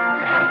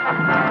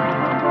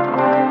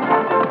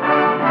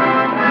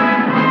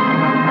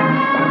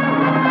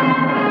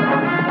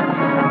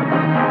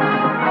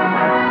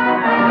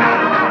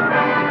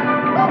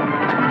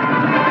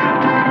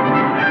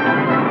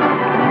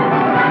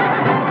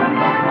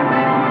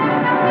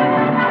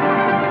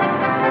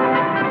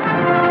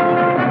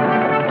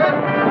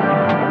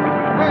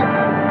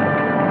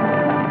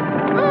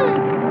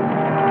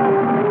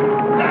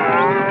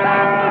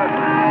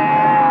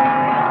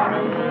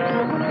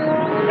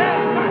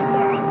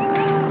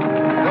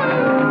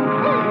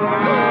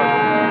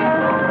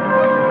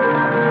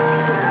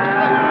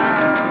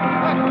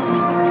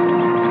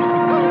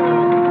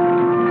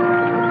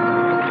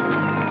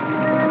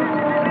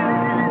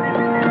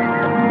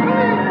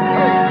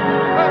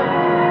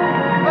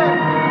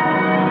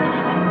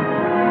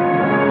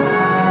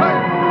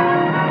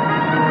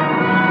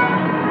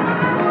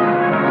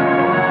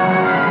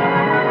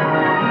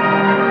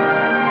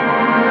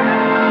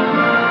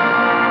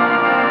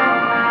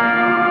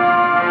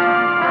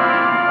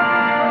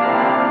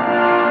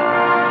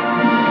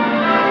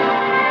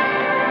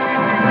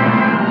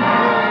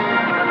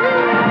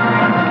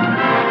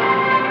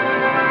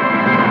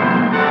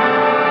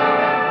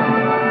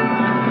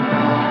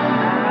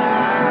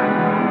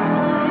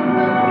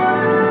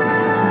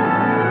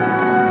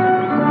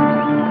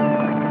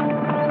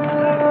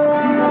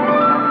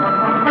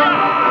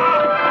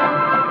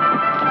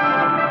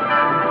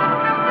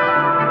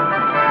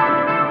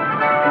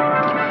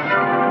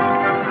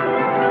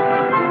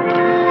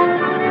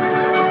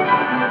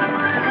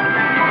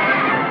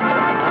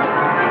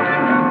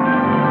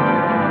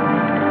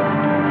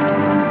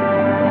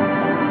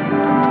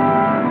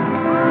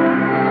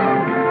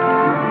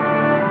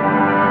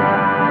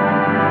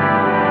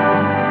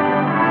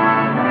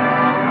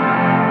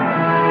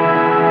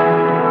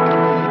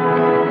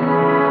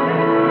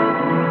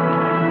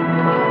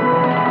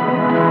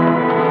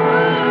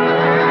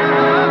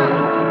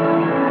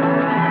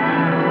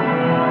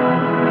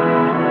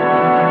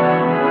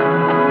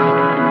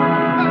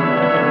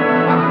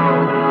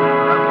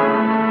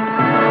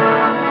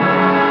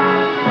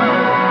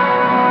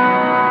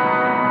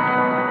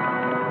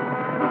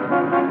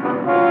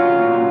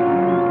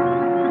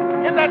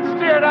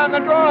 On the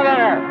draw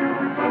there.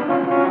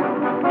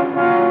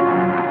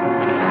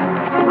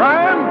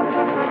 Ryan?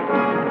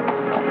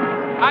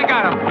 I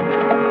got him.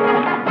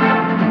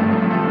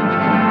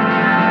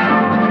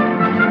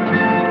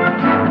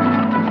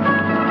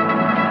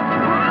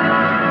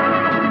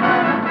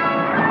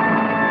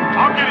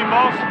 I'll get him,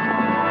 boss.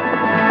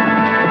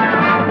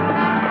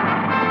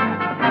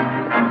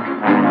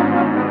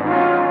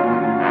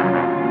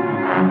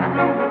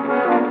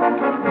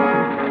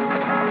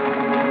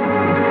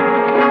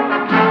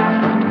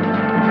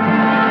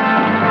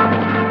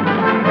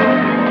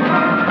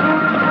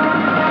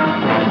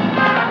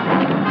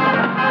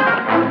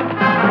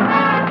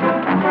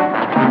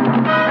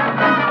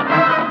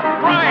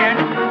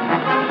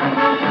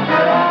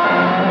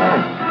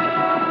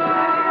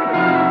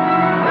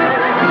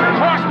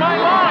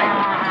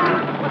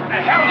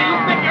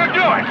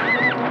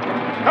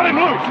 Cut him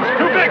loose. It's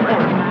too big for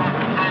him.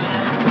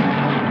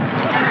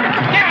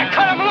 Yeah,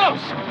 cut him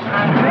loose.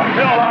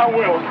 The hell I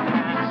will.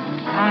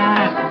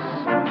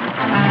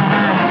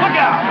 Look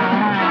out.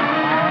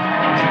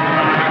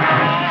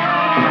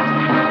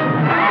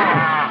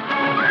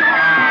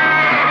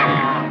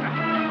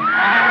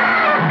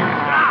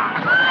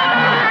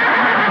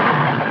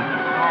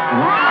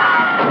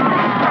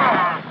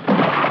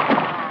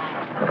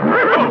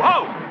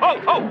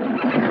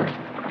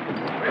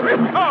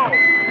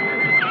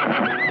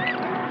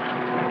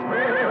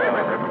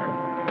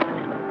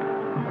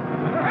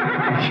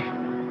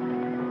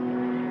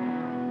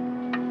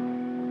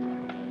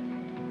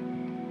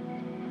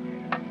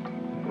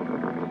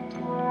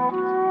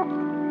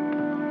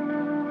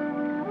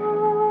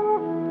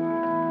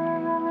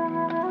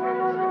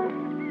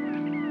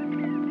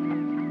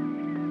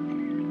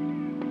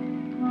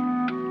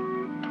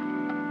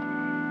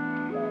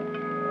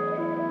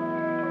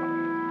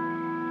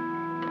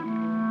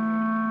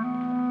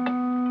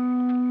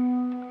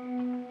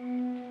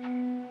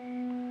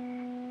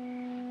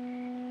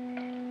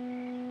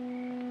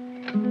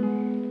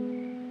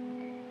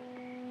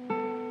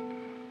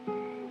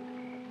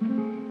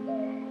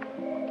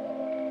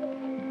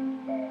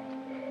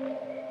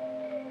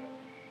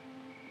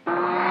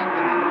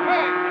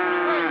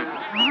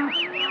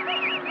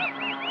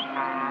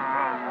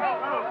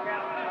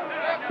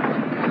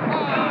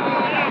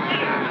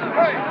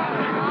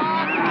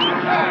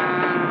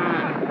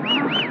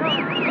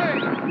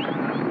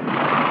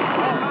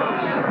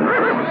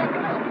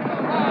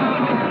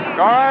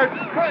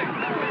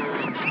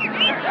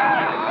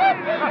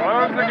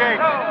 the gate.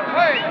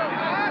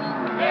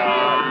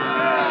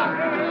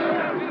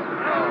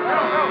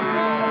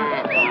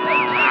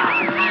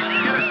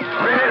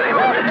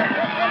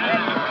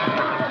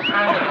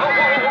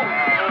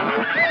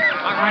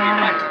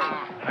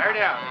 Bear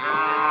down.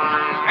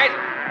 Hey,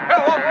 whoa,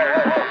 whoa, whoa,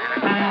 whoa,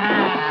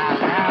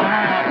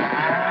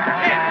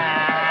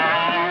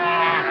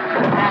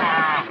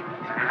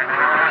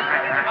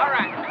 All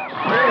right.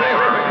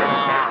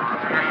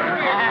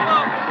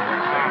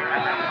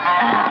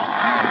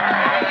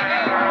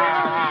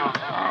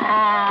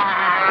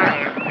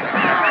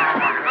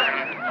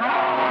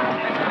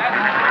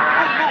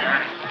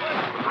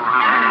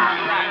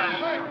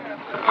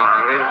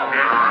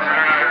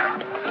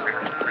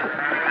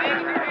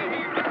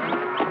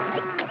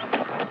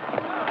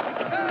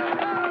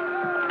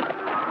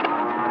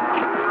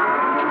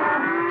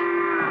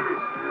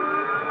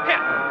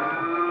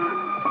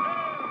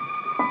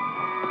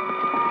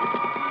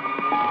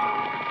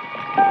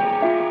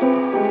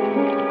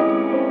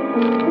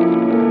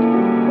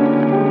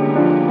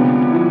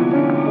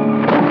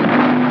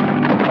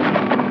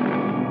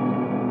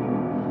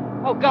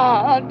 Oh,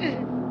 God.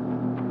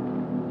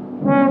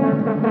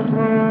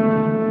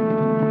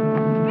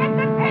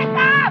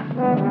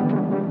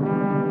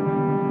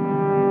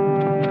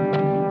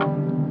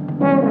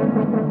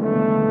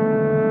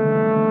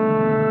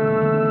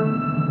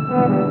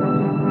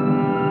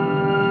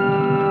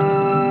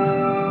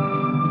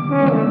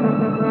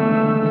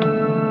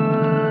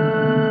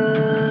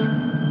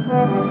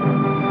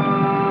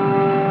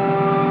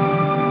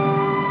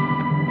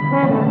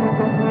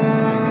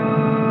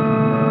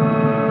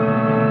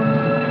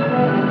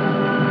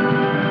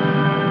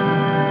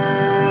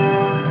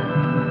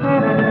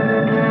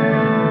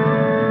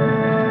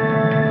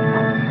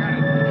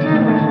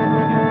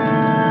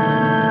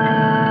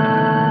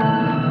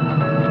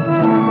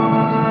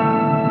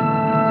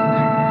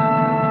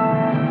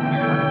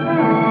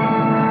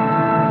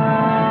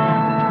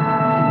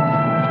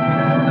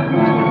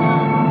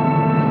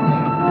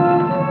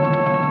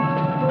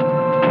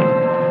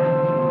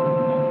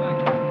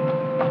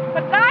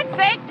 For God's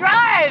sake,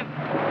 drive!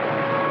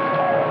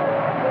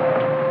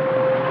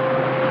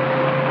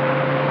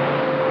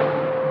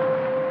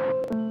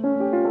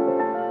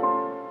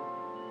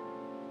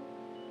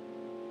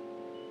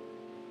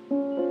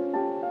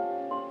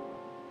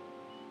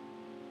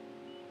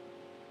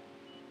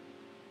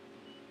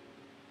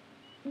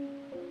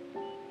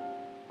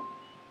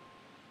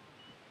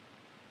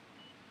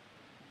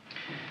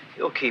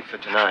 You'll keep for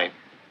tonight.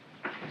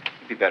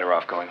 You'd be better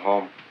off going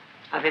home.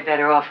 I'll be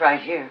better off right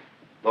here.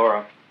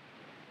 Laura,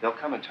 there'll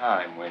come a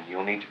time when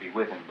you'll need to be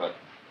with him, but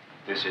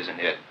this isn't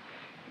it.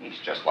 He's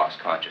just lost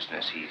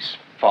consciousness. He's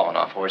fallen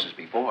off horses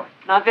before.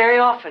 Not very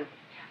often.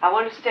 I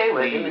want to stay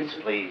with him. Please,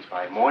 please.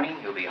 By morning,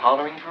 he'll be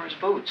hollering for his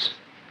boots.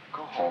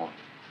 Go home.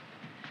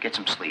 Get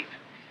some sleep.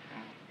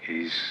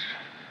 He's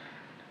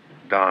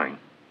dying.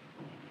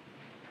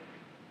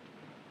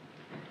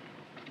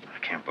 I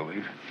can't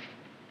believe it.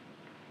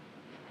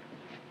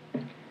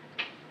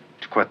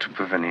 De quoi tu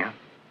peux venir?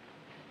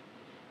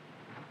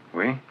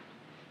 Oui?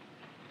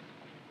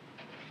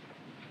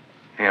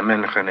 Et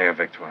amène René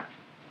avec toi.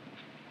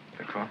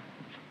 D'accord?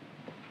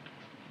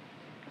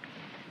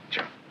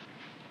 Tiens.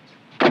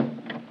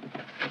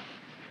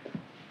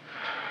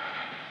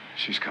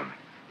 She's coming.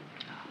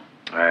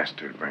 I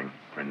asked her to bring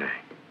René.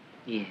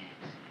 Yes,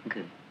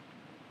 good.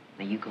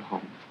 Now you go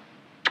home.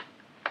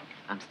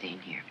 I'm staying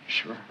here.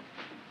 Sure.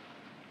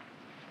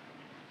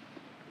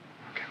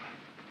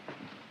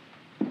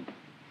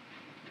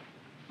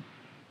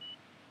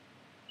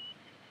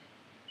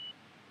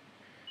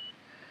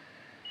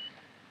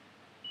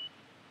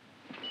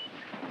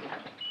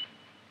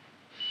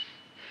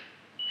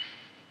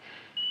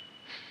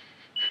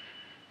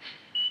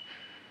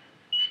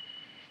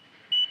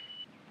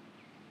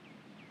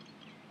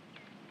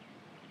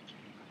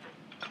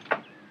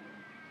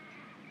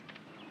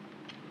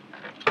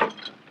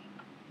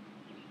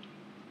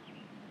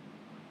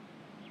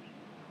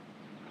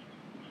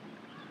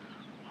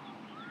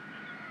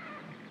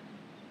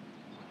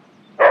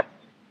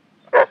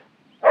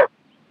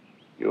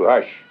 You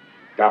hush.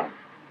 Down.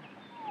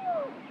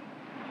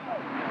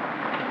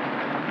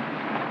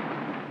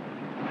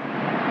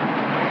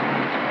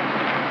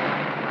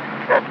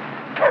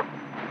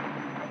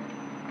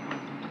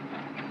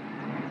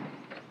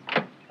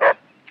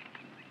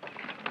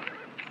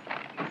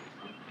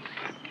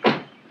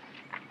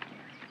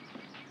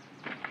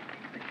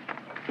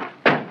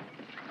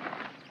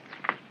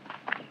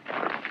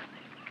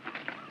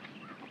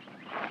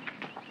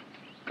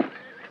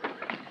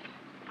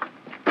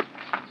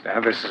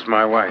 This is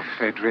my wife,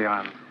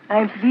 Adrienne.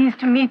 I'm pleased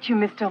to meet you,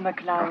 Mr.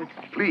 McLeod.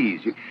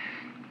 Please,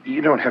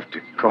 you don't have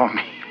to call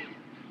me.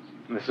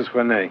 This is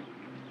René.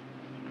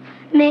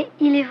 Mais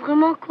il est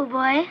vraiment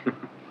cowboy?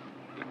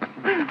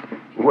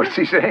 What's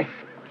he say?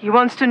 He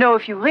wants to know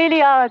if you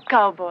really are a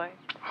cowboy.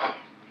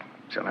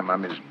 Tell him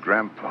I'm his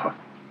grandpa.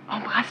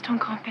 Embrasse ton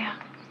grand-père.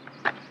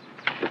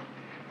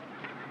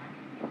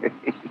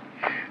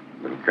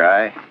 Little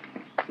guy.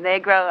 They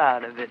grow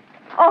out of it.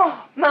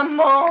 Oh,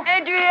 maman.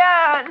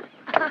 Adrienne.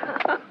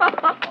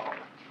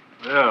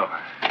 Well,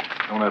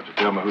 don't have to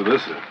tell me who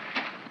this is.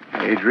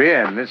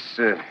 Adrienne, this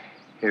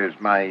here's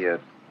my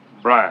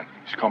Brian.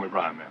 Just call me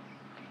Brian, man.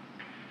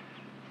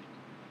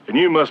 And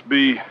you must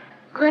be...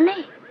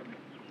 René.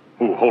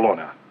 Oh, hold on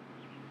now.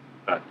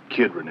 That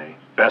kid, Renee.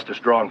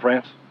 Fastest draw in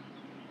France?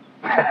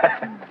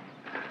 I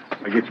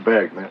get your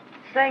bag, man.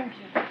 Thank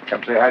you.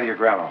 Come say hi to your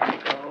grandma.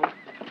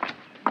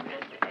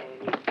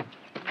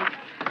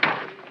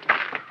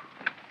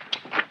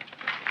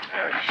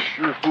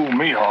 Sure fooled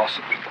me, Hoss.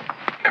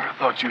 Never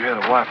thought you had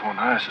a wife on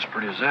ice as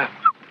pretty as that.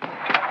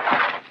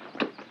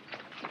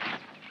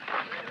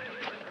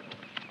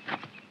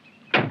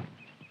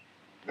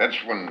 That's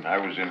when I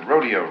was in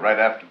rodeo right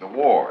after the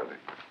war.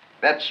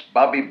 That's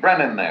Bobby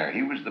Brennan there.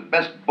 He was the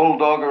best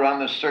bulldogger on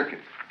the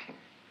circuit.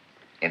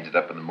 Ended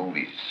up in the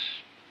movies,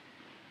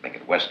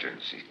 making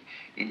westerns.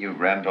 He knew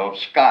Randolph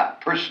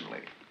Scott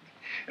personally.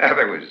 Now,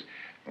 there was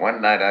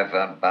one night I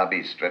found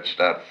Bobby stretched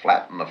out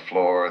flat on the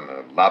floor in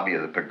the lobby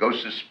of the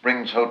Pagosa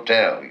Springs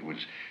Hotel. He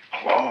was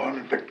clawing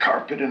at the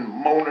carpet and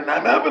moaning,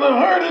 "I'm having a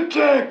heart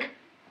attack."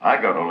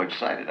 I got all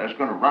excited. I was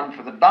going to run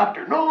for the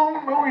doctor.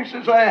 No, he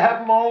says, "I have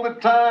them all the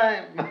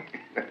time."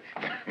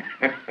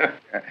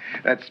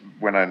 That's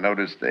when I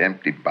noticed the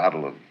empty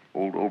bottle of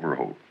old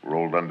Overholt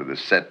rolled under the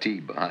settee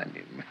behind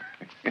him.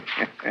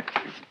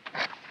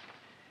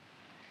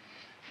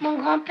 Mon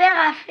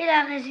grand-père a fait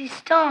la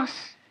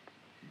résistance.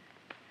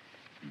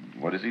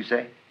 What does he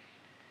say?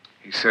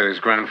 He said his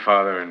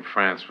grandfather in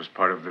France was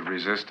part of the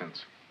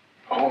resistance.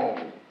 Oh,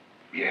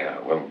 yeah,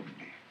 well,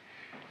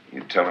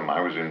 you tell him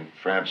I was in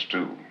France,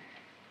 too.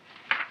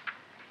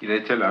 Il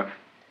était là.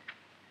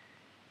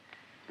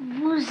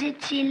 Vous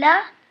étiez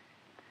là?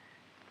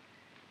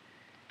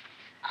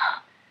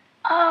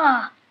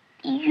 Ah,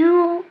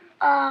 you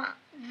are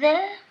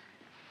there?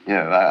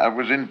 Yeah, I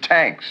was in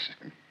tanks.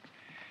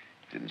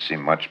 Didn't see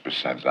much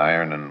besides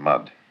iron and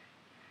mud.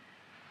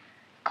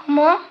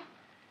 Comment?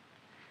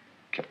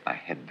 Kept my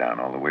head down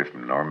all the way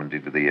from Normandy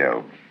to the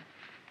Elbe.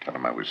 Tell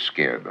him I was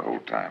scared the whole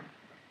time.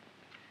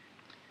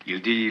 Il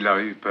dit il a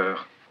eu peur.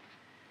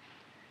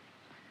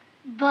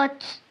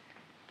 But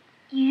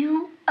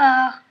you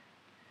are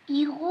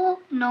hero,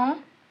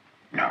 no?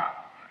 No,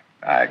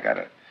 I got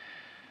a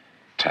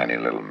tiny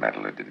little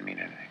medal that didn't mean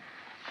anything.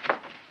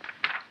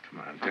 Come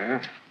on,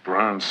 Dad.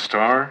 Bronze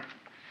Star.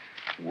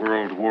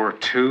 World War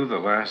II, the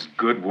last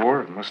good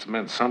war. It must have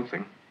meant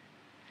something.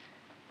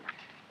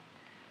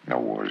 No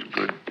war's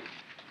good.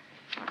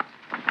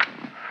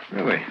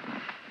 Really?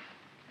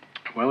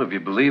 Well, if you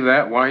believe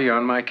that, why are you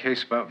on my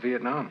case about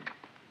Vietnam?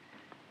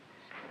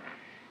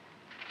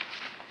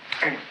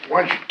 Hey,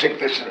 why don't you take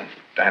this in the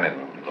dining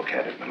room and look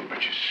at it, little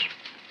bitches?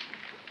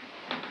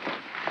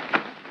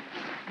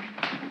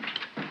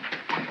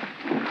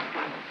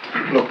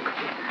 Look,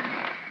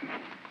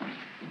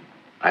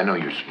 I know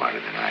you're smarter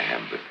than I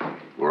am, but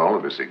we're all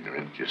of us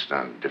ignorant just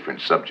on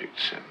different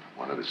subjects. And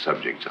one of the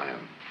subjects I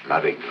am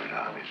not ignorant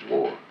on is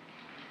war.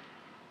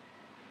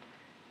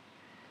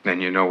 Then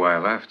you know why I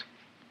left?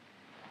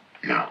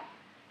 No.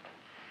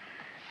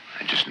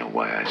 I just know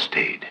why I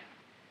stayed.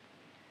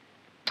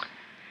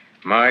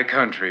 My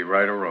country,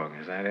 right or wrong,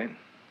 is that it?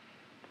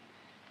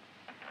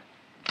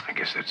 I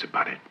guess that's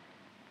about it.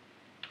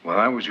 Well,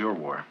 that was your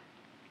war.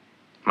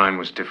 Mine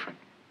was different.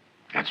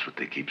 That's what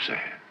they keep saying.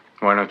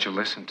 Why don't you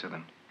listen to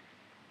them?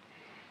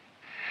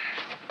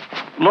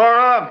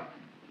 Laura,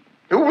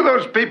 who were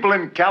those people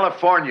in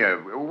California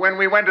when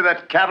we went to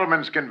that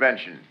cattlemen's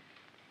convention?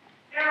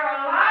 There are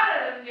a lot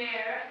of them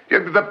there.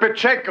 Yeah, the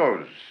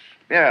Pachecos.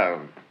 Yeah.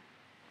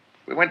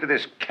 We went to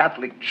this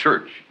Catholic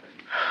church.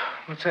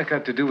 What's that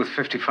got to do with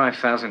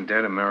 55,000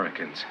 dead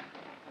Americans?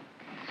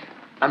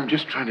 I'm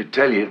just trying to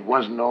tell you it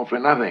wasn't all for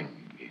nothing.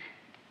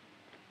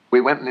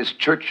 We went in this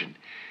church and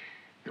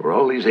there were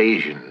all these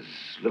Asians,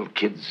 little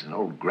kids and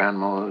old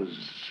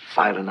grandmas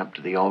filing up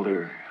to the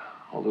altar.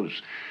 All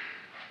those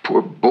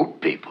poor boat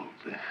people.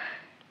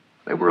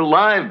 They were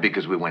alive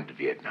because we went to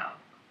Vietnam.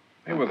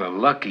 They were the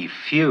lucky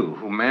few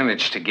who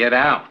managed to get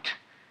out.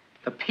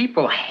 The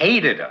people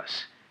hated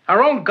us.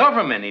 Our own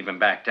government even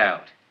backed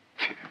out.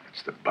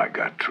 That's the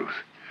by-God truth.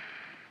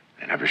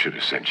 They never should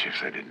have sent you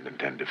if they didn't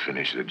intend to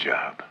finish the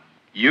job.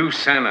 You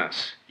sent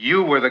us.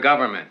 You were the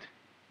government.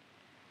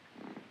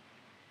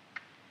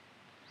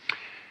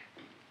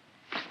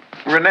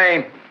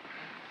 Renee,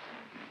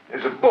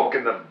 there's a book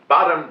in the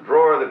bottom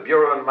drawer of the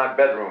bureau in my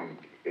bedroom.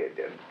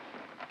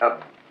 A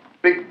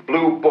big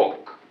blue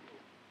book.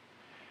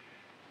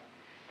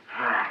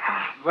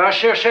 Va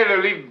chercher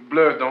le livre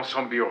bleu dans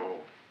son bureau.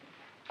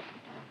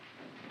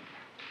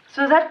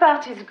 So that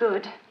part is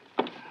good.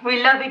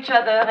 We love each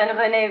other and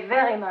René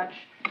very much.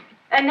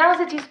 And now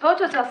that his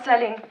photos are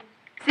selling,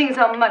 things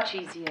are much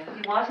easier.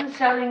 He wasn't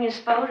selling his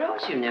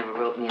photos? You never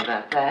wrote me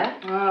about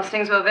that. Oh,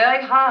 things were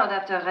very hard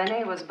after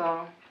René was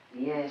born.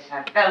 Yes,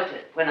 I felt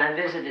it when I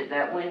visited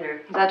that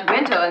winter. That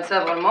winter and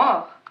several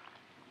more.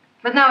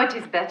 But now it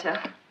is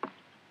better.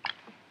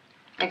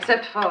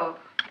 Except for...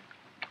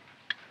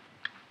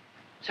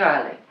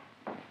 Charlie.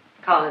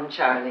 Call him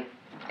Charlie.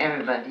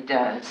 Everybody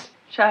does.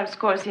 Charles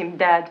calls him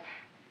Dad.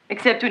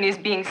 Except when he's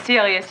being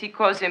serious, he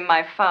calls him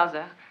my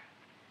father.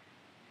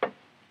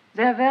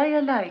 They're very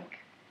alike,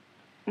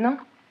 no?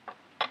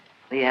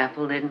 The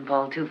apple didn't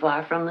fall too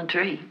far from the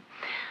tree.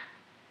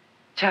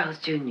 Charles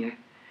Jr.,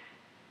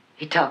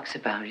 he talks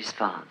about his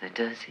father,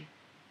 does he?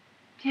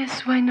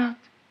 Yes, why not?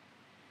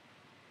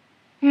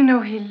 You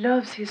know, he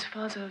loves his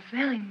father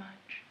very much.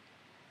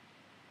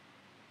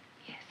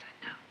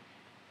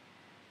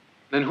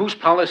 Then whose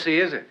policy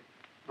is it?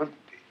 Well,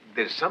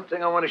 there's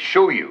something I want to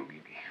show you.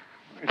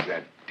 Where's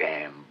that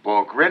damn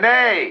book?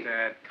 Renee!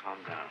 Dad, calm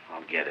down.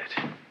 I'll get it.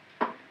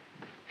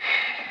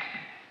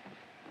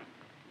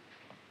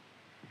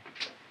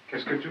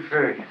 Qu'est-ce que tu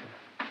fais?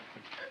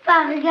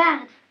 Papa,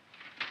 regarde.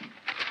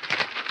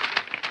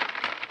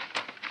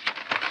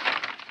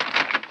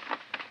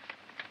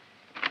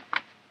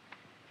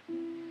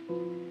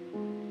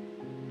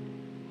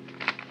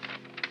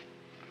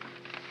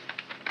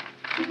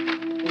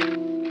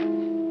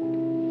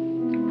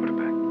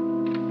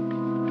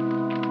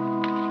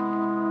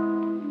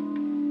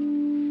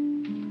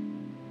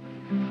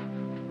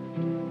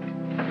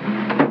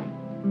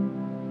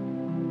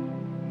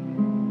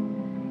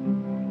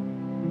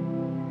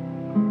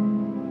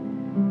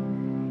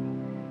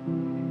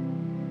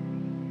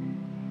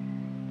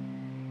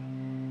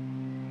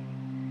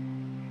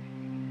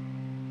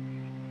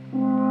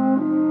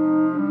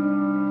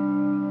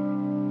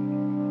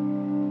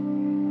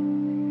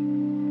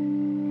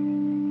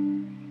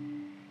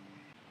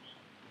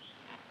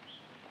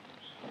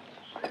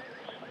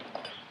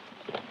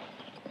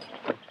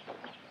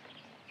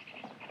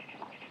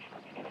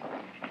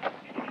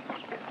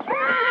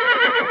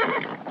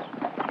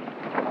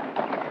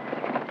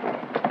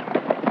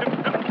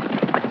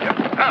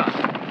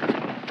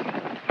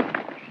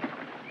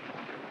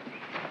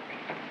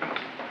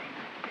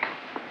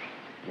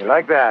 You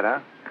like that, huh?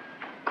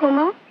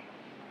 Comment?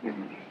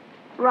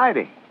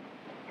 Riding.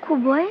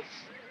 Cowboys?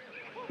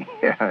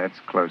 Yeah, that's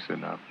close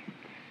enough.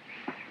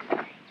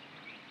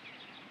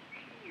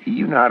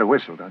 You know how to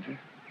whistle, don't you?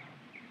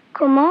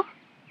 Comment?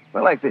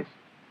 Well, like this.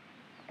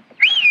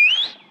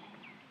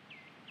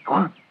 Go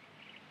on.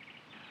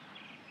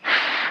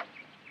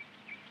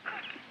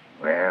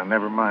 Well,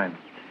 never mind.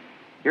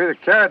 You're the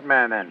carrot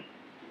man, then.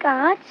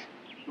 Carrots?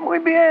 Muy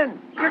bien.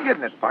 You're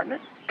getting it, partner.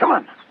 Come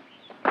on.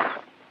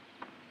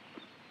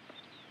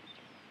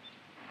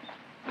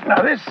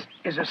 Now, this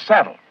is a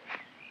saddle.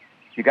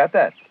 You got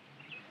that?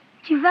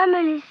 Tu vas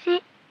me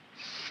laisser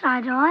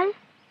saddle?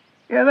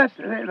 Yeah,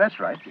 that's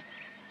right.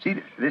 See,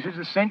 this is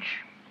the cinch,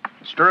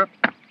 the stirrup,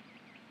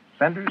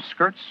 fenders,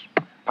 skirts,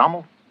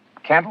 pommel,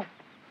 cantle.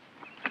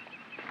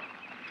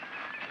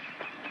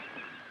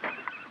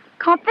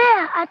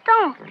 Grand-père,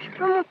 attends, je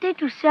peux monter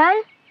tout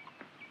seul?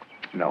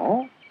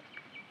 No.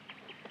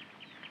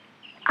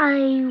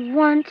 I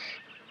want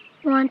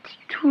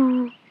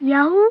to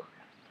Yahoo?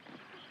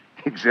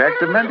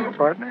 Exactamente,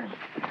 partner.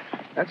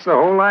 That's the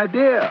whole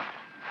idea.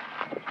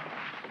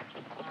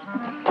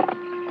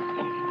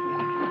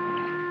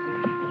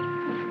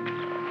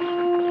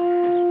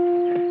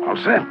 All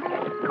set.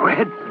 Go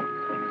ahead.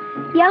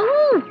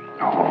 Yahoo!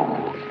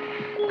 Oh,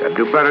 gotta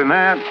do better than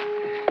that.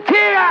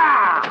 Here!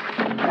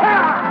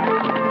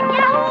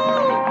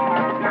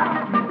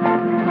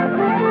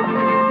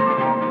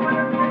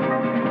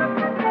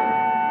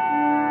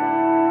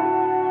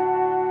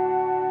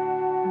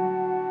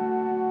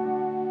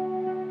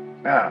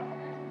 Now,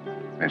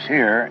 this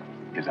here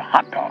is a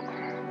hot dog.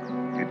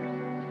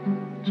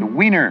 It's a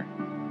wiener.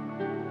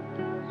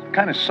 It's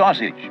kind of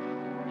sausage.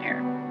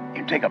 Here,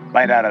 you take a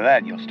bite out of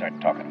that, you'll start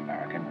talking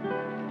American.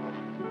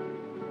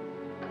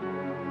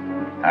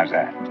 How's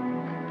that?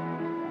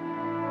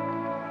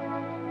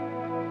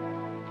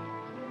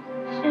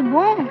 C'est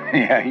bon.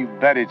 Yeah, you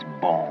bet it's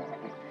bon.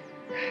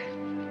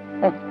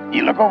 Look,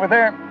 you look over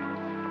there,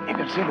 you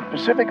can see the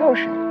Pacific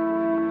Ocean.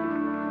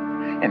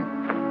 And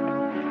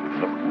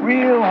look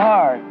real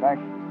hard back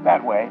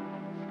that way,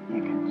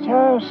 you can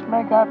just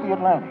make out the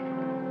Atlantic.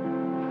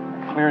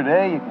 On a clear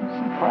day, you can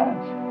see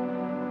France.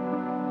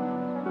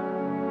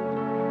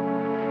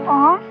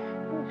 France?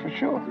 For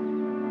sure.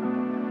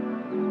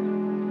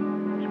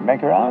 Did you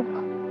make her out?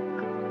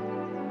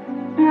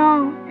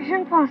 Non, je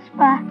ne pense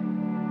pas.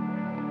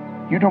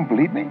 You don't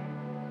believe me?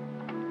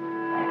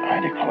 I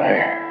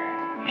declare,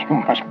 you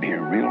must be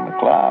a real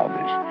McLeod.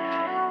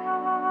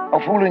 There's no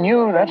fooling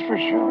you, that's for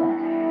sure.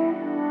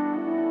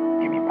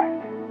 Give me a bite.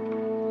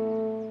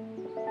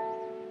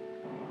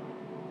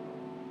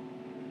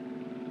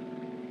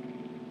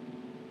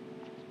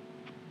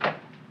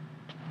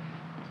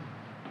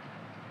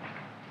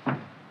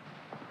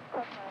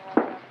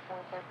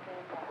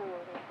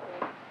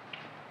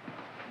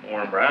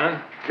 Morning,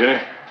 Brian.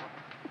 Okay.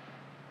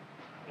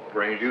 What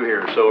brings you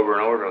here sober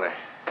and orderly?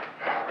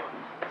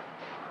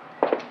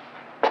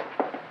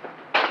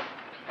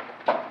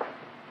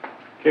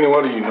 Kenny,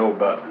 what do you know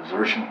about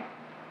desertion?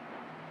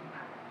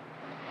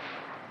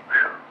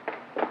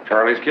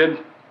 Charlie's kid?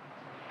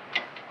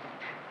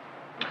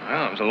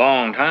 Well, it was a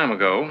long time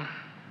ago.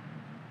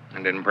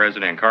 And didn't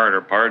President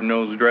Carter pardon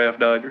those draft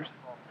dodgers?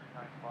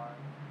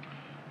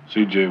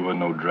 CJ wasn't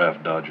no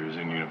draft dodgers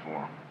in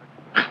uniform.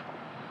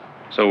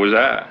 So was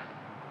I.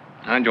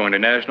 I joined the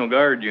National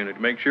Guard unit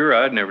to make sure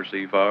I'd never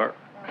see fire.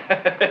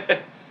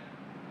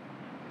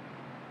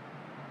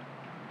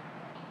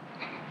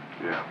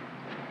 Yeah.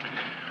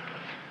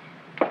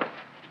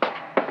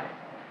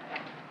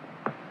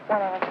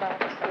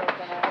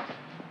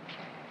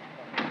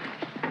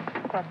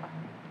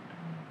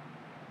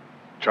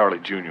 Charlie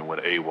Jr.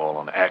 went AWOL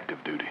on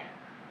active duty.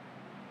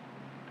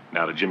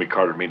 Now, did Jimmy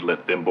Carter mean to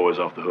let them boys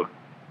off the hook?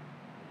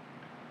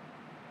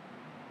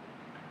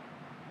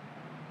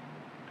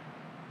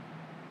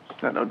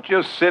 Now, don't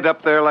just sit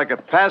up there like a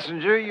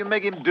passenger. You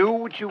make him do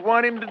what you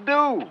want him to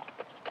do.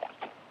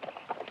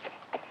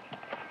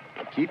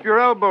 Keep your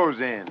elbows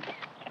in.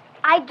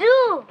 I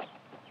do.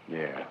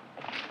 Yeah.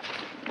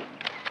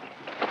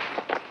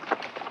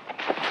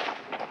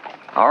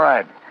 All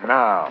right,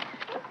 now,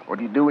 what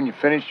do you do when you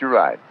finish your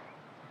ride?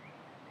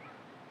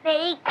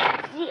 Make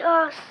the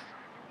earth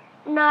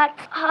not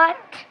hot.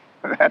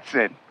 That's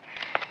it.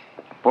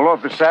 Pull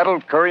off the saddle,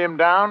 curry him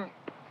down,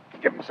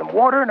 give him some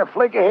water and a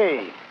flake of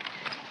hay.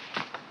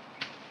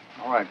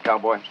 All right,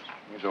 cowboy.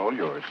 He's all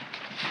yours.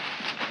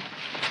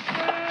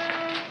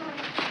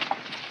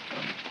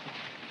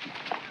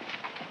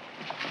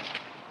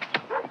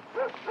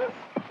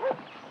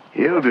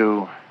 He'll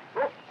do.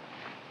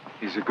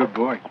 He's a good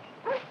boy.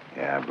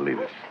 Yeah, I believe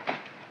it.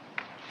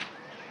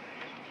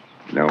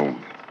 You know,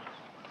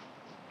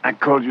 I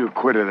called you a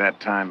quitter that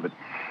time, but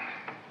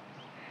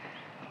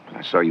when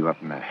I saw you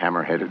up in that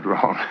hammer-headed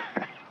roan,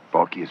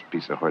 bulkiest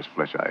piece of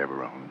horseflesh I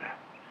ever owned,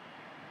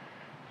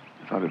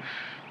 I thought if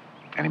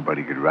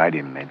anybody could ride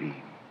him, maybe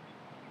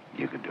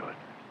you could do it.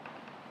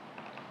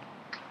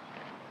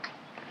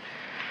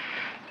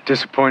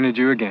 Disappointed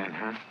you again,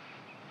 huh?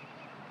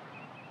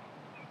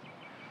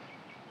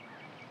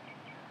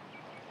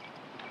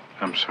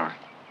 I'm sorry.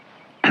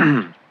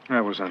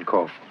 That was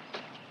uncalled for.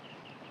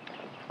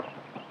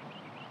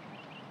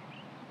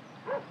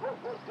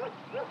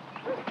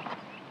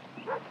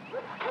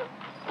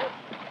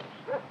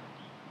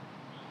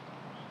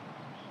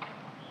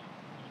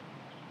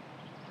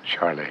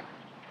 Charlie,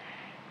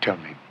 tell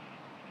me,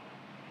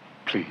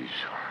 please,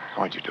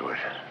 why'd you do it?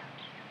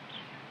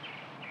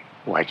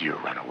 Why'd you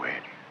run away?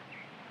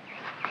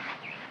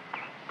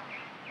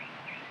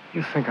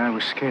 You think I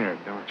was scared,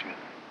 don't you?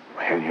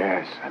 Well,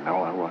 yes, I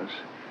know I was.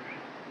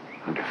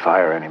 Under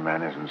fire, any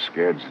man isn't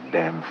scared's a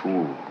damn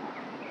fool.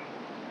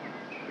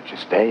 But you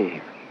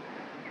stayed.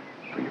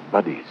 For your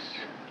buddies.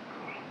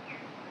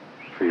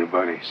 For your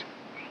buddies.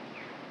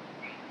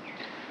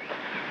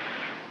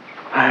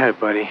 I had a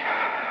buddy.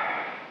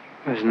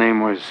 His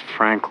name was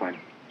Franklin.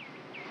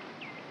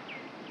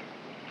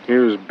 He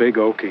was big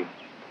oaky.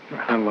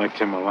 I liked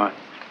him a lot.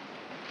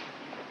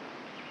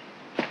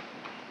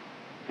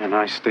 And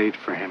I stayed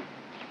for him.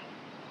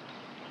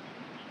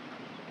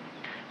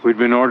 We'd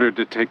been ordered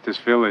to take this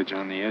village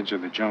on the edge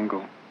of the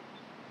jungle.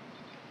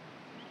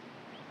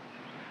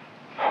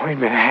 We'd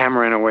been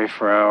hammering away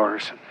for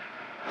hours. And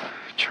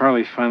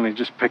Charlie finally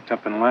just picked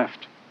up and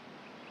left.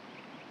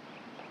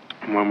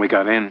 And when we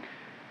got in,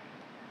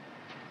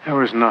 there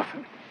was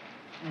nothing.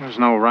 There was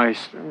no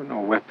rice, there were no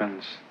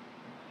weapons.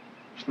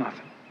 There was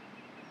nothing.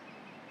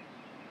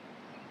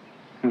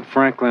 And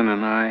Franklin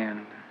and I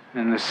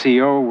and the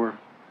CO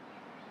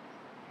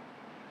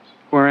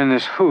were in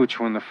this hooch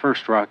when the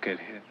first rocket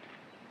hit.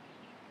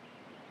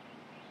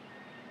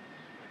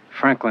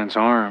 Franklin's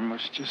arm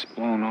was just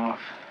blown off.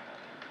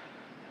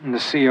 And the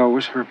CO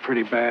was hurt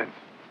pretty bad.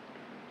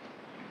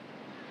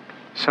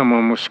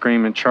 Someone was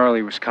screaming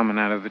Charlie was coming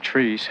out of the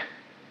trees.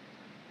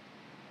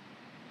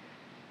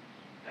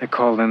 They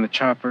called in the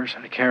choppers.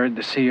 I carried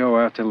the CO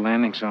out to the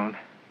landing zone.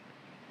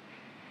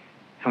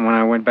 And when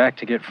I went back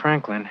to get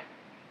Franklin,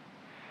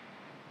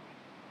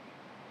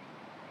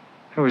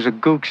 there was a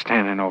gook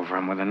standing over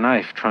him with a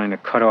knife trying to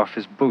cut off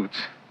his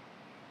boots.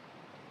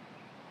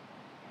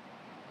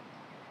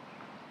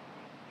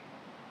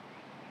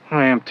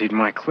 I emptied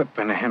my clip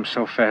into him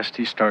so fast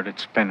he started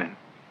spinning.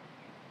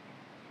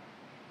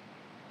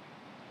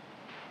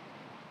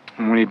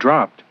 And when he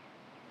dropped,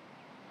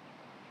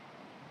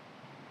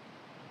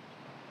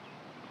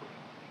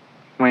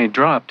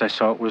 I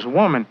saw it was a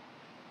woman.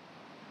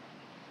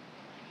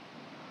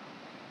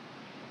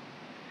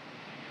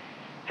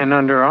 And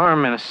under her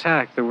arm in a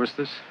sack, there was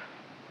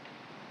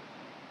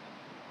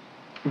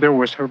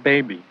her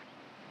baby.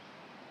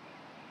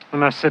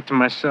 And I said to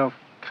myself,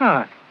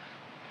 God,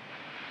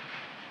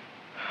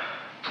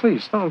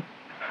 please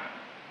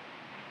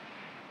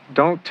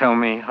don't tell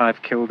me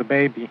I've killed a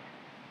baby.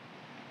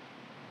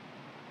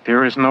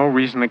 There is no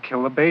reason to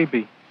kill a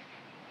baby.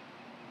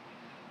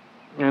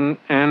 And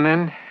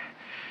then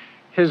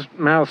his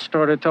mouth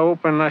started to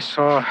open. I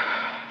saw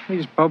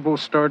these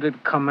bubbles started to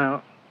come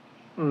out,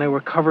 and they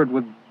were covered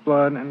with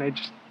blood, and they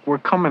just were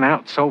coming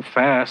out so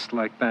fast,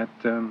 like that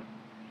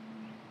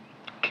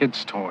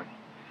kid's toy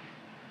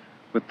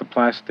with the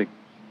plastic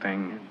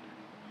thing.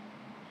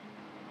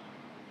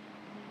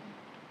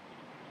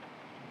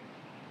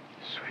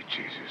 Sweet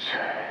Jesus.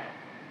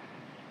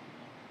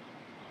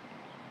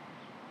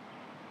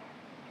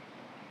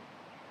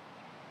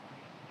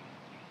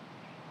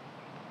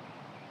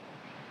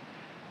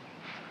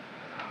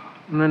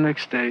 And the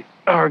next day,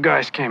 our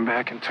guys came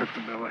back and took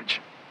the village.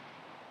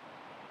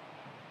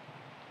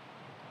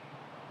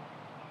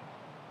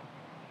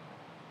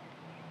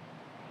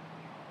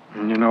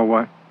 And you know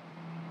what?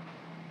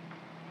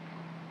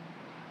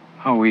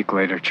 A week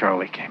later,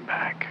 Charlie came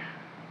back.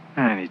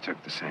 And he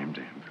took the same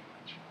damn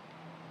village.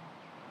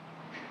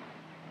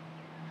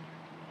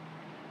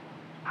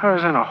 I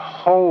was in a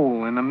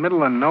hole in the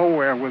middle of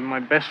nowhere with my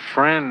best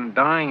friend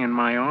dying in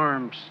my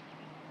arms.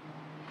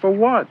 For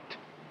what?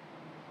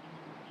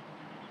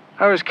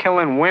 I was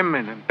killing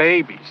women and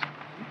babies.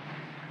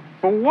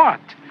 For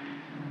what?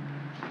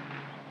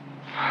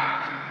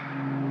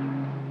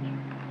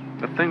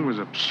 The thing was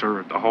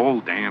absurd. The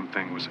whole damn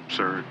thing was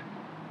absurd.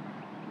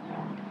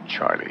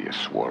 Charlie, you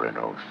swore an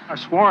oath. I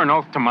swore an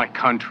oath to my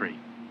country.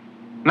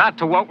 Not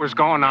to what was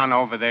going on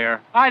over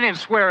there. I didn't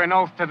swear an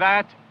oath to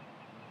that.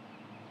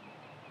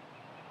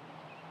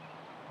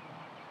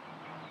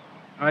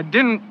 I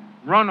didn't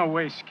run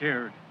away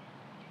scared.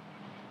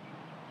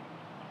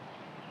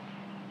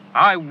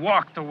 I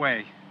walked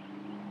away.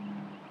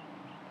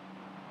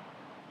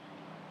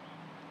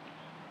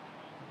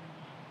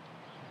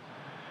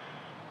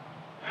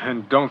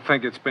 And don't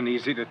think it's been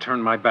easy to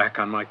turn my back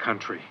on my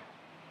country.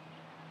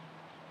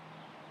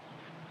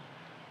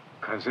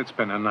 'Cause it's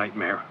been a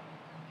nightmare.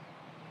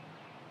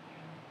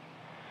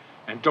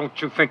 And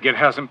don't you think it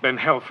hasn't been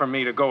hell for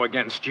me to go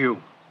against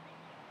you?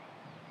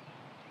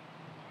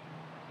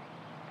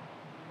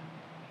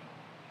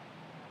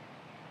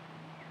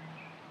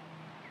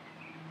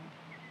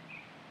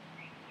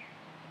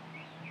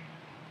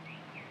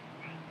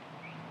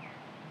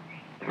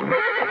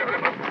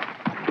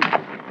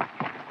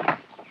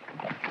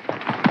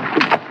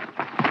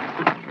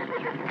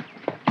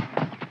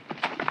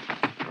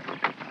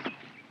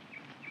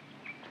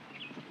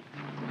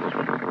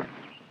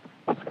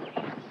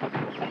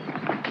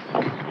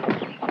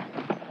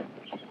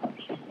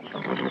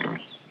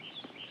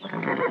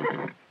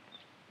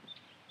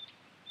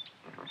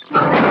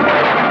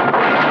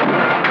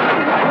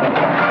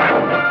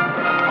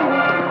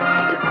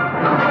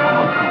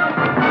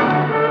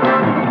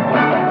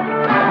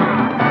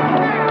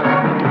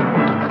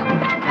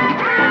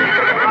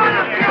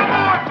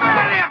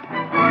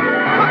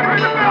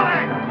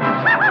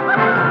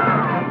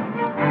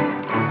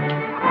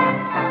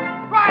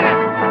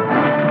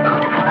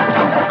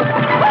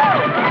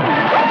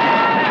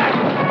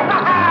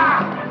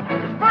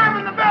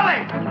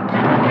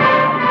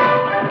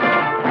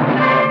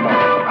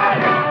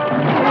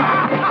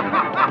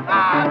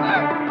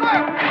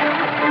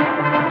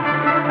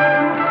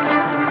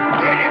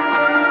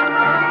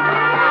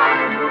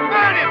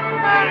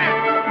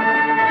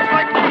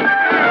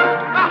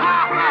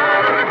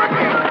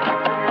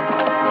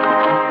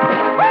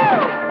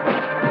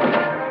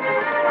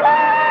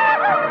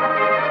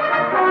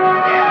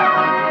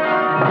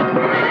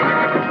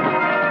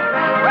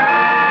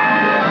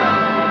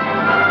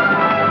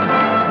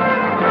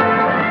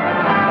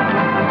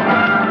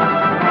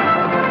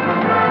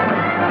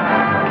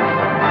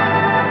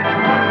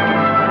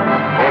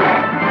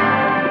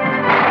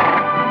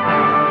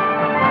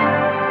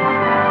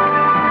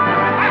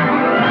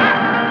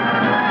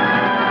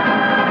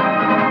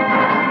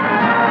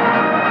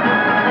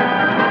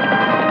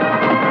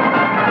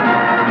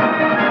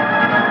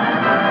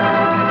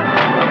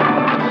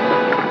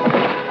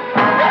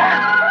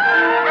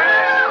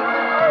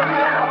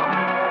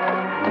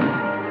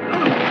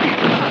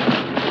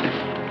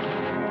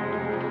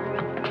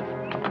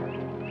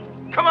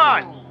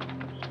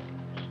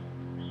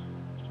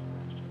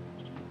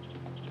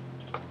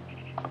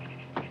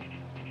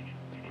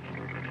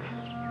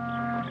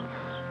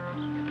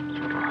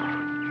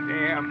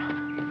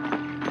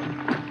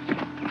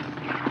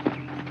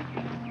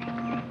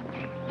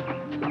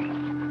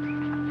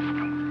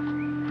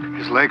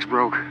 His leg's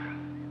broke.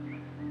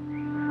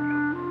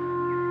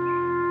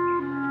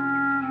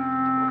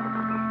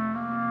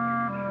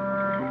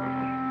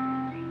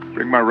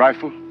 Bring my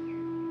rifle.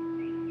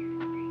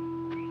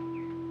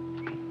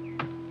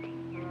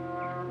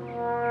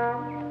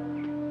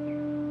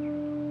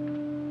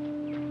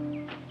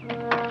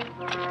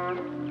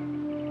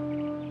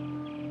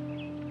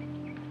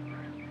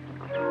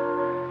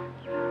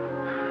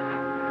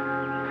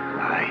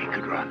 He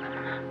could run.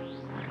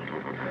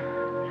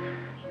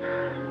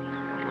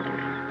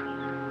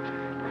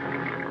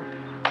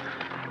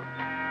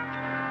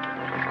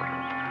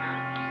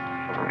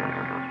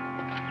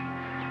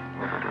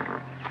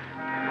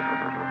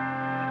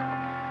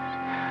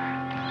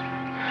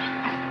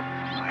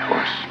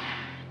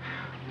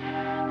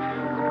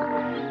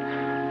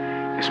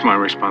 It's my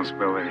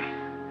responsibility.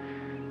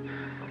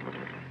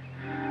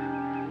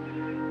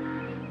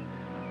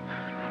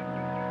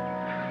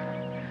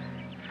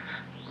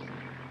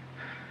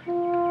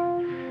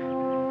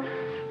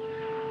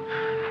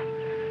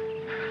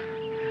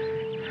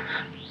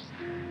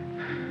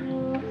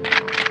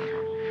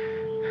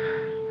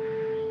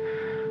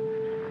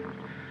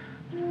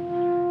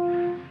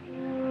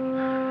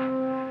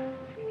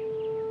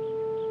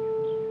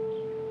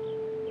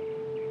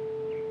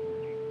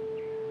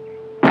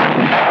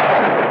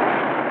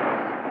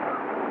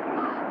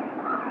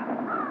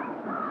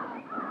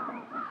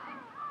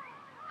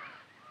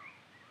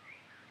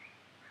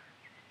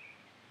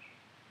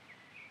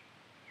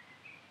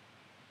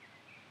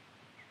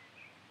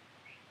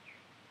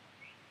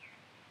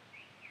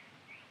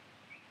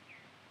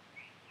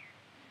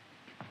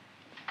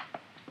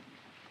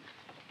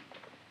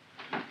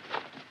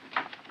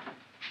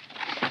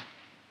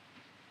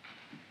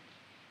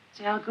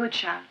 They are good,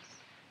 Charles.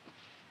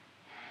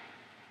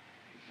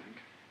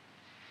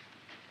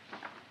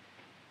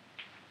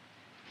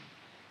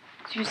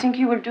 Do you think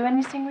you will do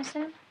anything with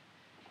them?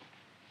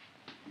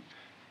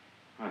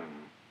 I don't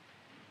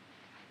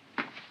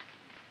know.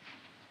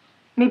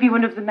 Maybe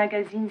one of the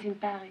magazines in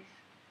Paris.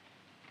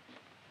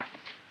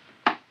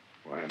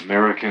 Why,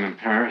 American in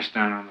Paris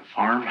down on the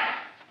farm?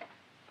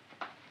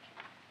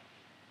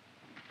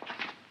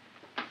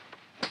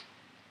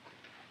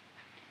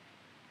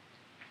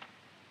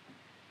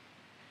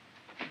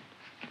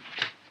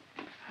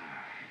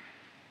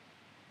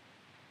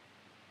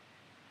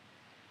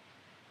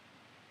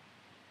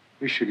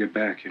 We should get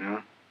back, you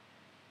know?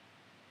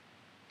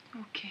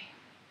 Okay.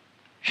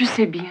 Je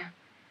sais bien.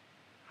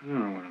 I don't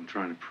know what I'm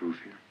trying to prove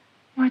here.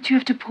 Why do you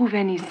have to prove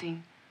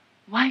anything?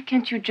 Why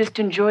can't you just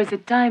enjoy the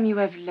time you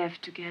have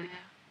left together?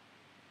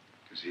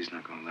 Because he's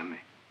not going to let me.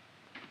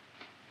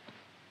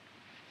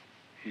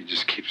 He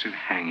just keeps it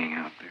hanging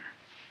out there.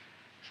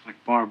 It's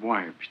like barbed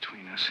wire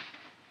between us.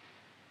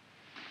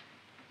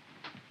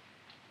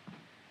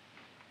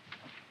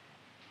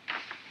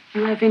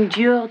 You have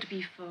endured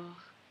before.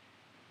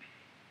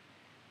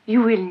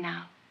 You will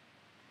now.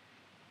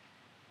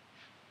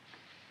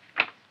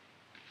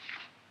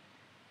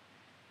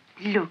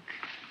 Look,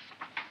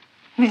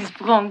 this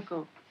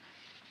Bronco.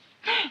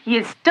 He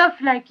is tough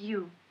like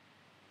you.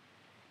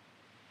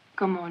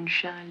 Come on,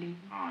 Charlie.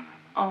 Oh, no.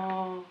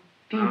 Oh,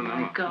 be No,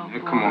 my no. girl. Ne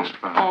commence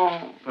pas.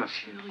 Oh, Pas.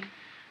 chérie.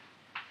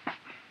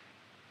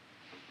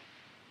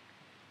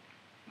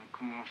 Ne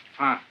commence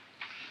pas.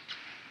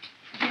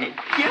 Viens,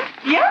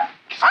 viens.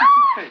 Qu'est-ce que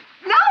tu fais?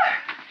 Non.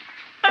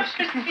 Qu'est-ce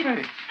que tu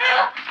fais?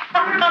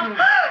 Non.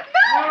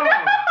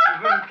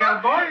 Tu veux un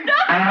cowboy?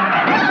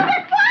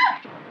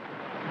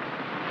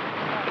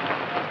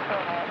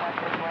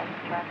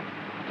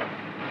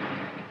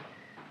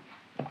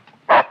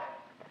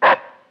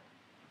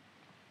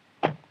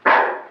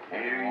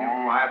 Here,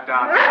 you quiet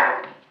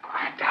down.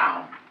 Quiet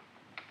down.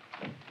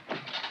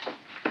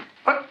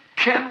 What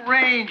can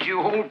range, you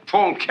old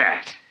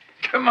polecat?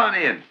 Come on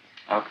in.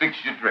 I'll fix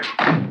you a drink.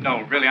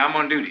 No, really, I'm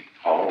on duty.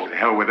 Oh, the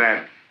hell with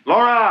that.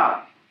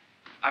 Laura!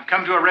 I've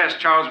come to arrest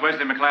Charles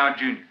Wesley McLeod,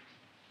 Jr.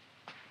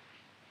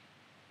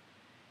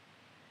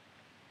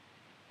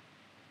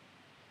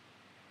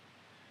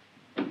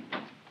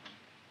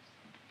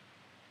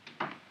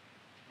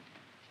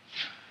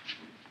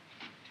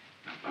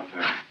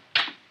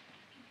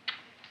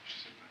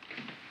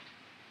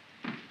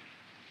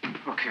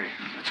 Okay,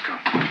 let's go.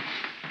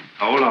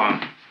 Hold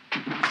on.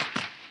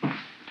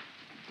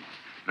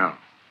 No,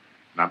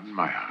 not in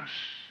my house.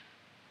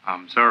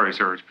 I'm sorry,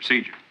 sir. It's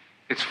procedure.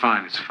 It's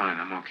fine. It's fine.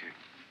 I'm okay.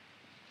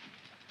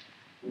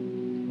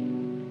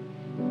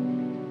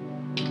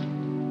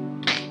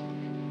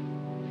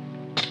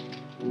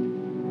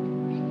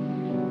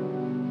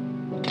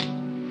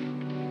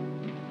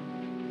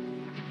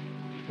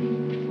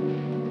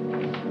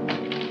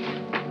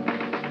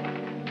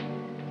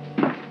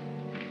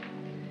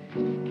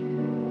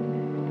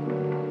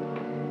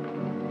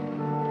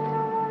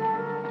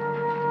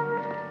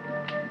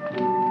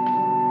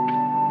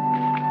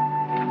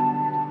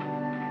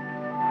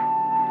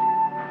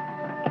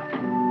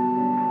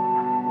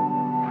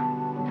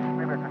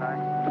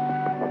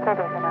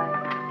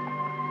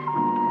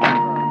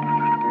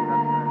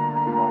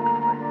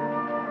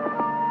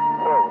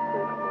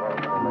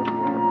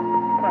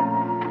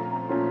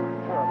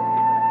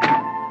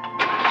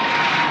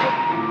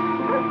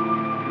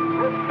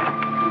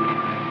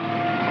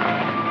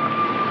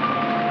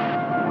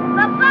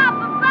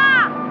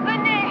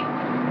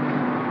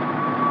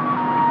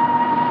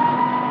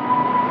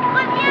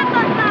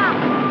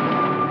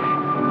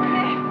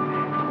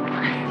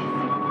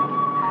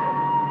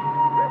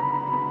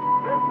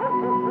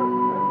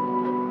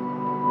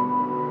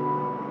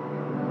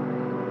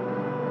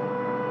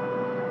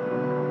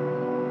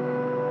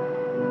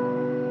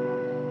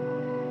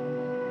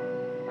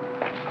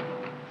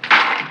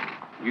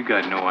 You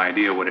got no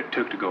idea what it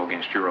took to go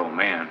against your old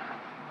man.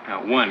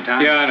 At one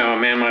time. Yeah, I know. A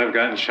man might have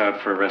gotten shot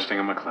for arresting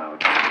a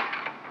McLeod.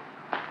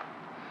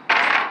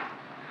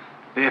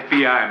 The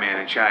FBI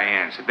man in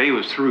Cheyenne said they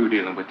was through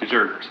dealing with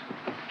deserters.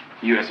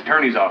 The U.S.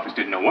 Attorney's Office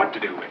didn't know what to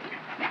do with you.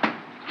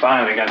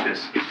 Finally got this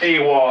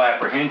AWOL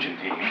apprehension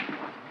team.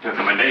 Took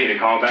them a day to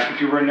call back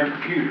that you were in their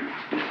computer.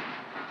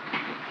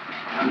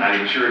 I'm not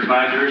even sure it's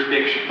my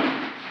jurisdiction.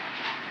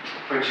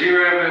 But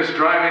you have this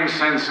driving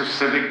sense of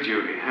civic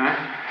duty,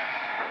 huh?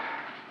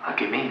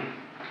 Lucky me.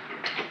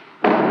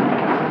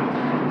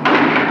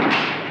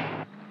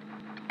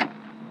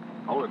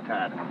 Hold it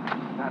tight.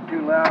 Not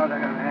too loud, I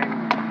gotta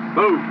hang.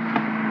 Move!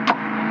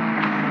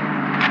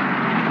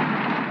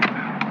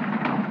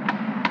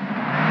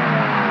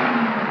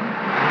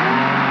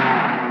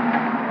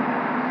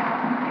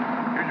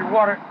 Here's your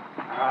water.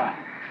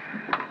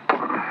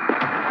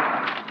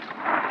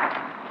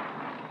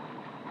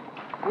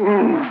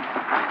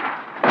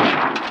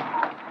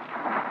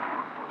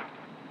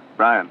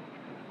 Brian,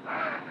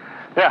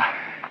 Yeah.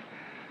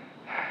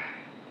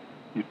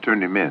 you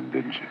turned him in,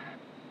 didn't you?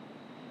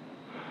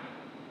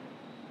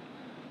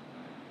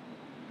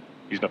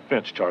 He's an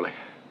offense, Charlie.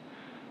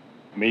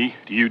 Me,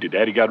 to you, to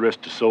Daddy, God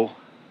rest his soul.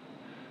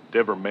 To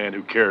every man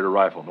who carried a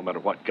rifle, no matter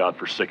what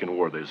godforsaken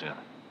war there's in.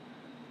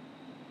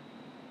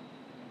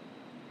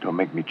 Don't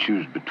make me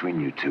choose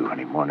between you two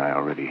any more than I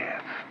already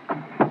have.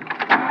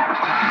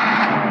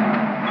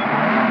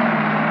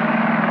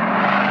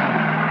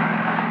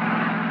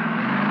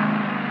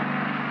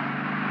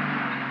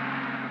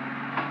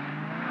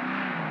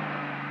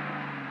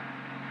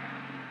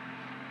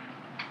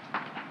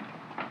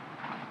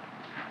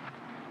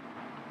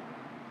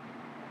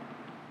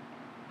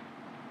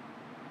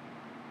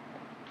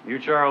 You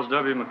Charles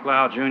W.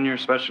 McLeod, Jr.,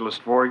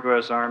 Specialist 4,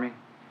 U.S. Army?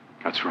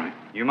 That's right.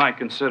 You might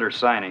consider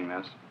signing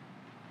this.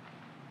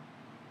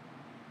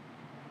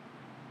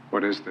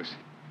 What is this?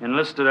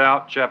 Enlisted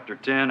out, Chapter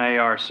 10,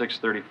 AR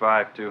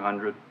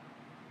 635-200.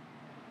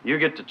 You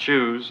get to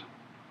choose.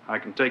 I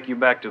can take you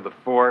back to the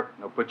fort.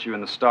 They'll put you in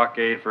the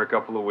stockade for a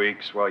couple of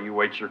weeks while you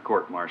wait your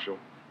court-martial.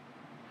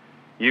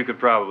 You could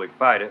probably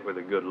fight it with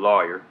a good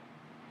lawyer.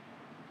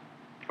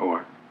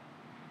 Or?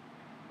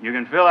 You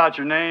can fill out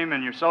your name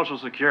and your social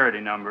security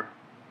number,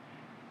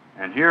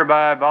 and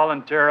hereby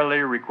voluntarily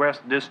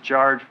request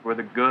discharge for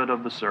the good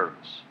of the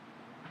service.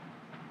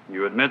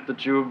 You admit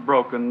that you have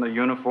broken the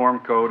Uniform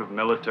Code of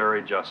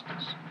Military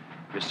Justice.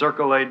 You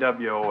circle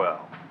AWOL.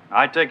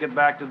 I take it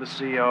back to the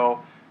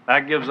CO.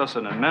 That gives us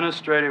an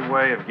administrative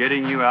way of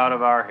getting you out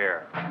of our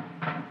hair.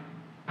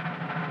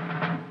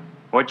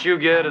 What you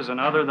get is an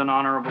other than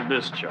honorable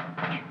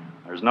discharge.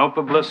 There's no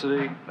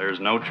publicity, there's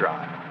no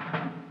trial.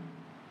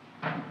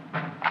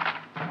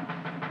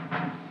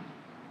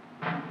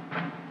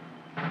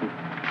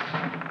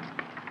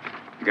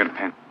 You got a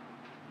pen?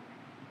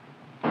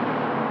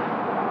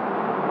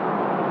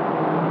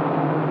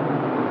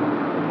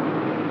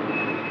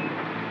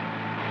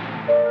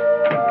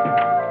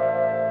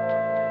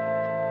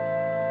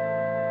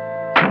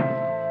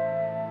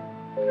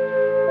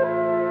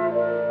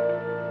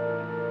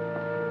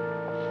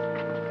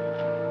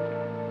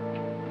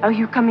 Are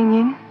you coming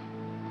in?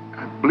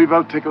 I believe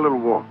I'll take a little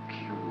walk.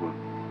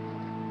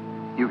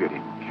 You get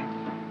in.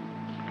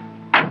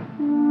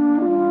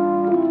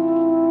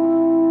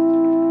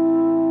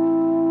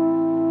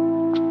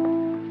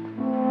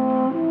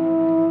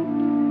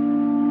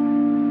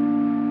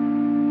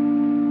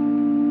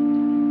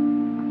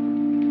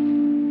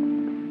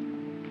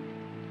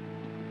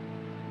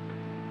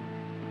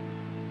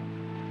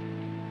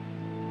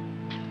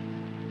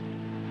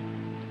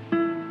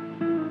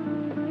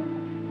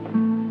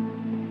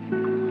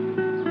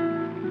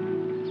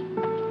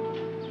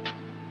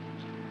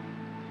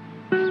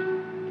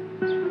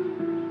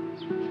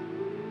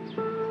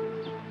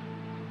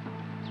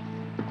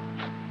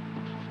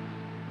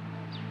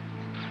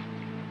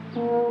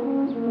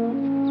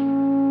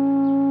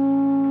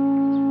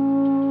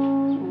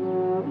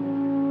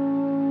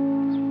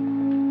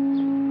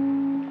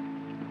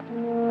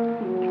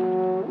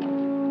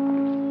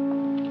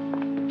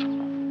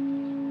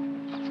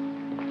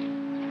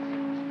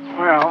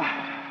 Well,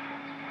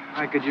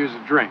 I could use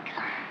a drink.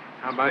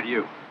 How about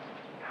you?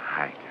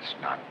 I guess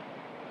not.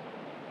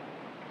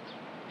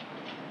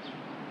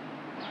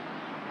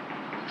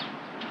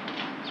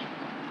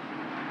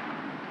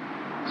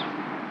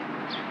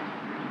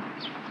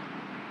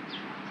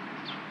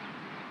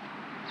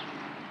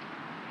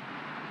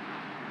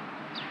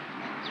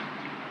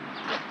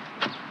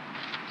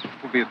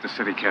 We'll be at the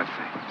City Cafe.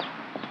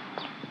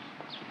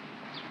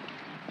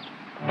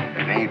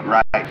 It ain't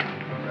right.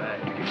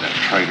 Give that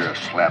traitor a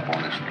slap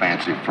on his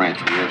fancy French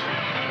wrist.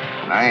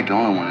 And I ain't the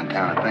only one in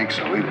town that thinks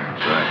so either.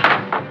 That's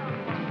right.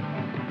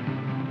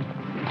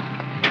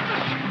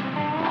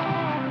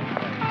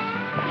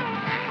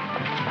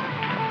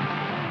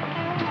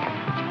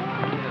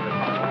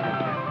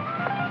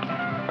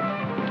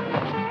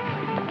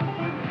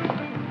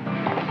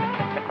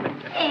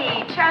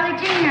 Hey, Charlie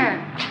Jr.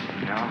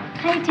 Yeah?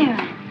 How you doing?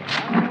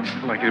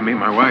 I'd like you to meet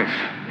my wife.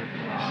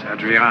 It's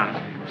Adrienne.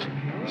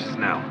 This is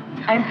Nell.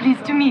 I'm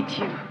pleased to meet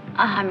you.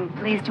 I'm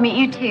pleased to meet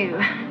you, too.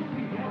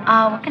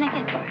 What can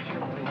I get for you?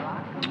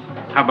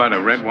 How about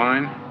a red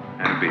wine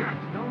and a beer?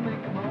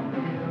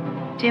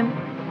 Jim?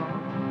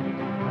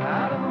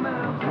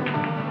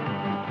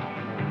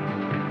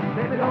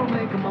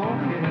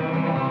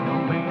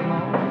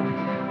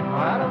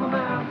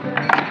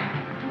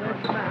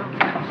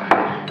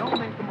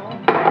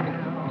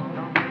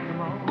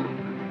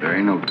 There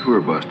ain't no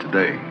tour bus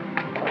today.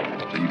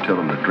 So you tell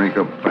them to drink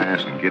up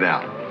fast and get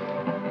out.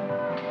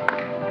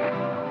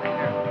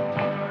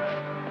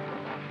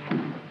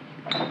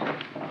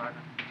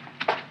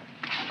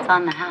 It's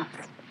on the house.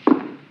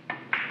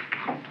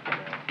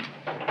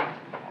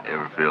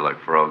 Ever feel like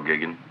frog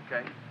gigging?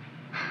 Okay.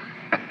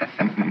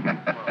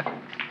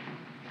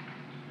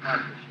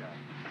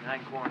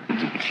 Nine corners.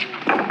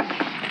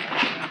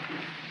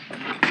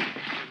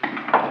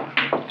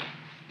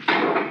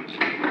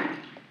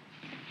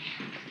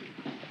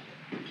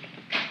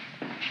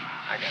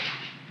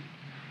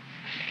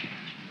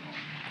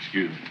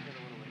 Excuse me.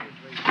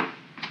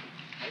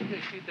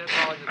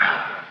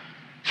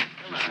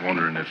 Just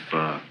wondering if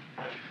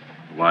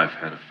wife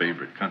had a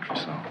favorite country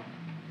song.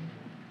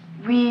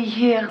 We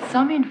hear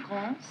some in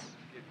France.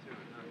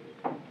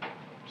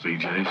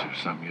 CJ, is there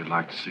something you'd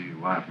like to see your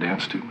wife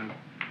dance to, maybe?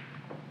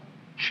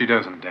 She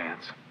doesn't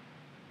dance.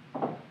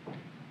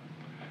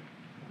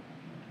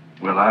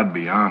 Well, I'd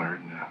be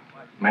honored.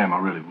 Ma'am, I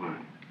really would.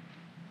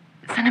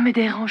 Ça ne me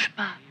dérange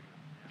pas,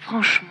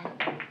 franchement.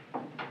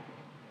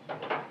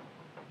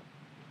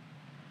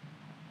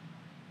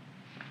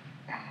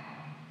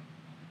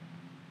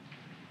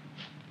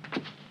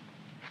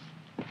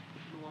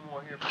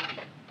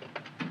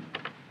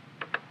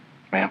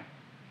 Ma'am?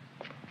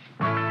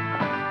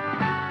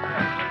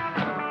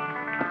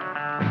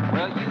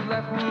 Well, you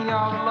left me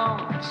all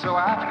alone, so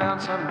I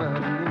found somebody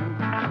new.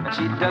 And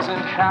she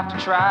doesn't have to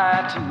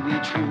try to be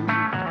true.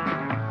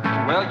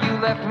 Well, you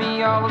left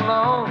me all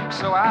alone,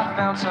 so I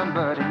found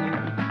somebody new.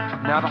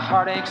 Now the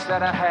heartaches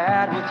that I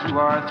had with you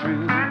are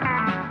through.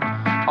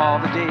 All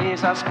the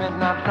days I spent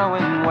not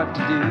knowing what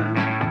to do.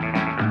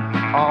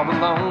 All the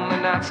lonely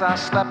nights I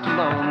slept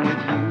alone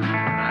with you.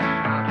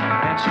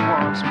 And she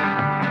wants me.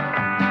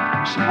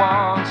 She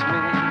wants me.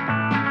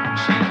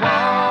 She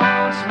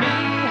wants me.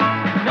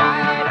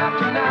 Night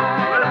after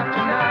night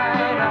after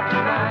night after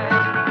night.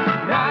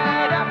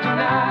 Night after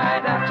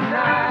night after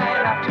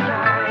night after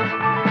night.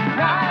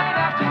 Night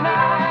after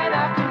night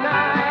after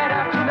night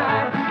after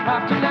night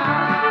after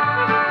night.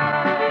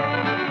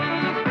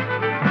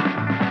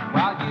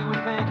 While you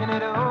were thinking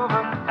it over,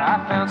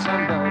 I found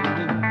somebody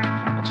new.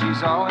 And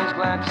she's always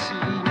glad to see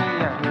me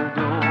at her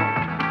door.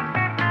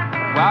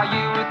 While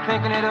you were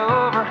thinking it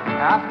over,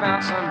 I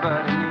found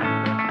somebody new.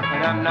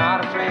 And I'm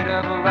not afraid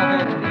of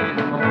loving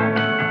anymore.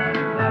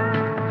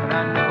 And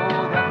I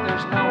know that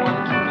there's no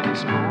one keeping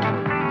score.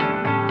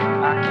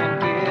 I can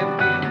give,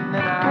 and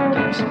then I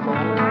give some more.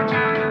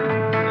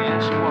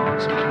 And she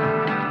wants me.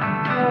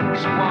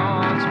 She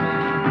wants me.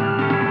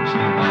 She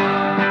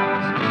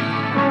wants me.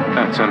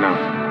 That's enough.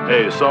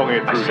 Hey, the song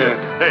ain't through I said,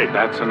 yet. Hey.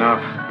 That's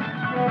enough.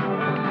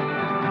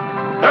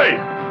 Hey!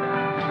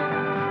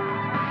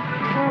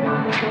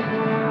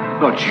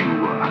 Thought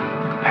you,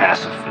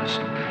 pacifist,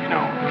 you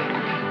know,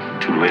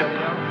 too limp.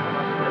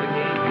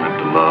 Too limp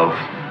to love.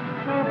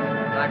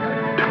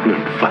 Too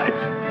limp to fight.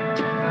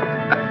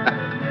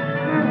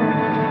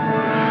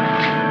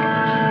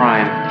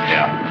 Ryan.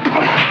 Yeah.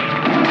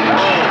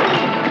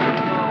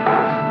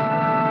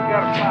 You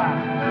got a fly.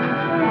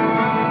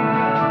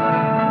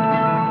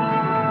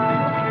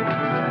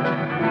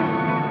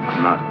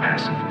 I'm not a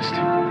pacifist.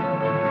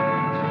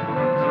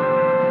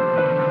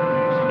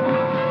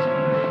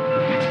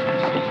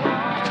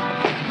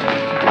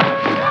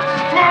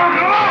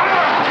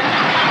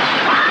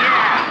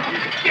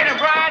 Get him,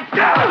 Brian!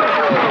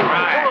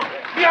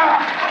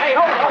 Hey,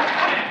 hold on.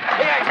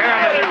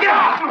 Get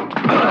off!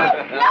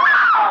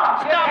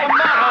 Stop him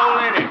now!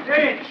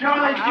 Hey,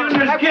 Charlie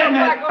Jr.'s getting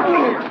it.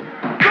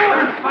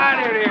 Find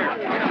it here.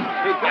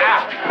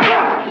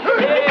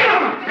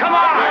 Come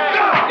on!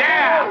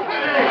 Yeah!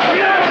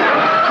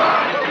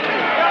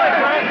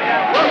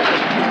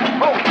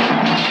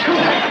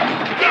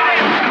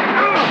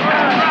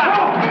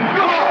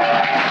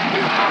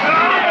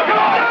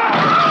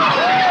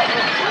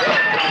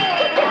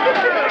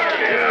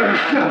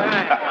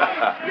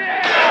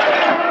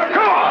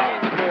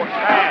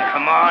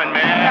 Come on,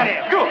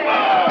 man. Go!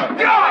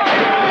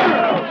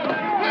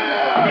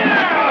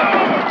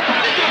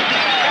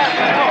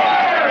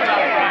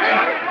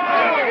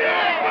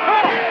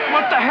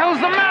 What the hell's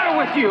the matter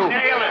with you?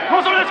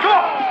 Let's go!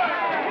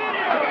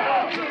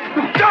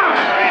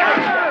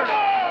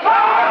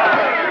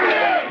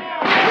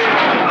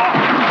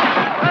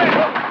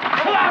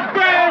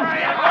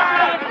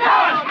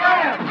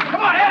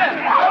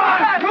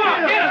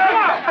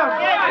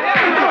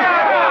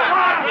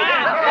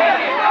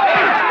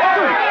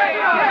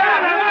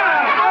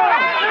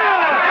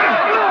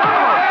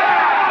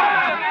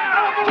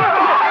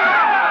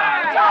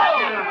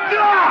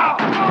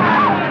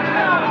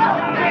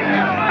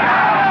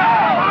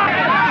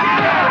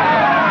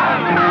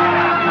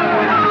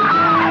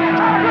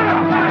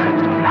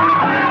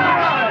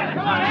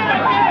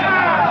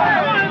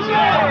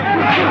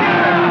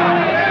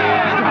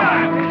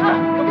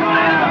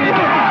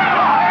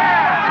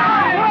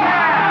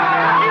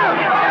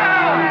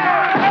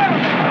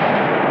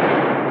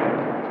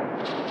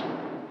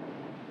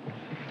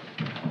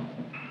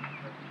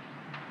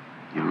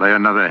 You lay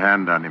another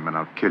hand on him and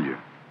I'll kill you.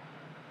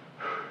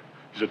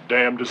 He's a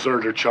damn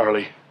deserter,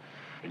 Charlie,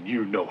 and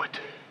you know it.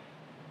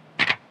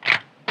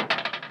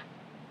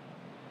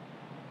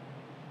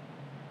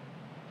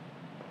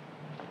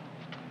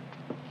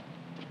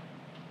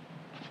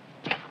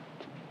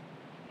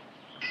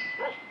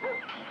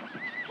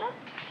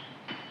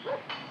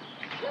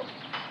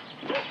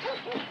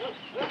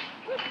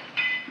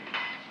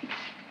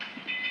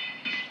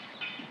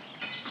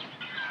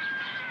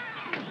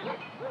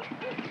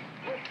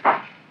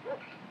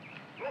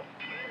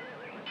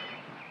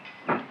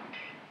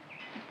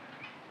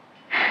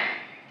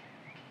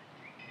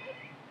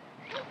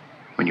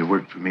 When you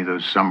worked for me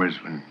those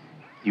summers when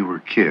you were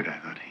a kid, I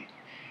thought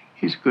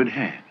he's a good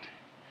hand.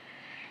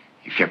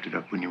 You kept it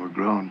up when you were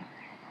grown.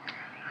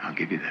 I'll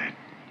give you that.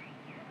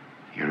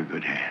 You're a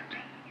good hand.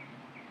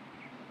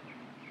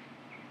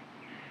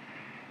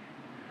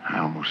 I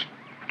almost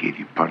gave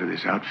you part of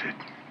this outfit.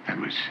 That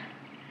was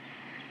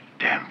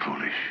damn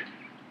foolish.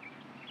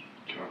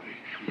 Charlie.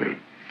 Wait.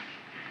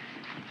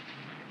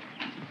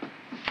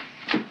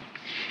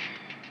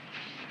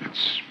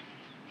 That's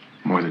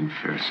more than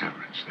fair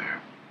severance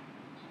there.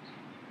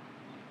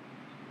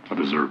 I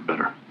deserve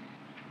better.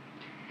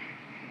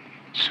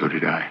 So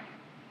did I.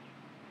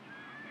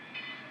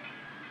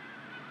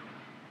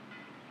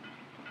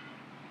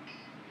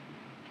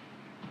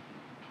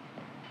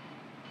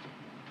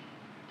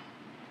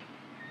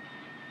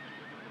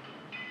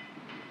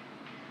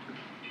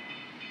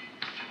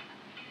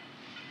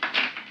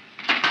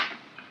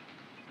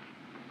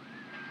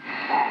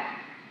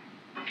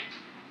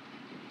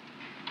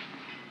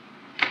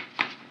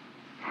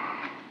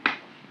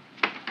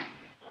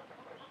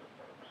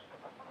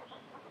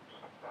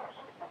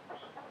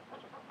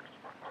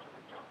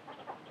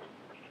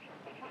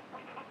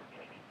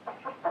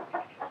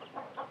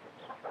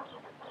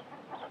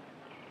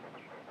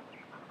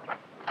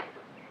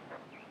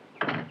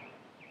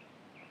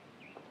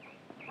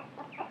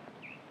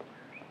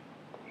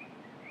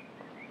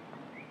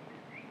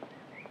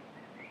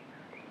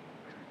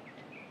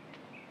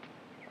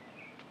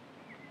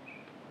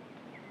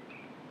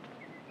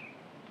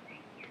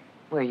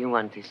 Where you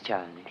want this,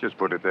 Charlie? Just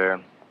put it there.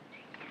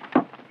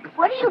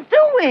 What are you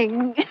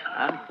doing?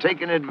 I'm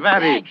taking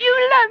advantage.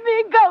 You let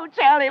me go,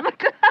 Charlie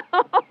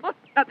McLeod.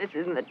 Now, this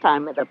isn't the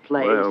time or the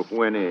place. Well,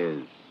 when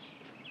is?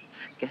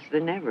 Guess there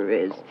never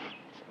is.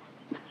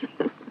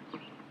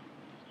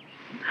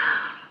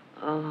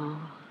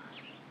 Oh.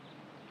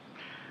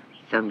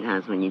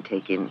 Sometimes when you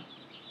take in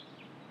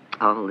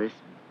all this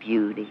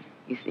beauty,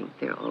 you think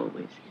there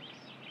always is.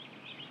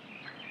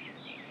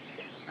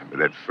 Remember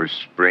that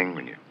first spring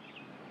when you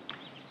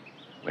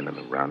went on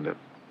the roundup?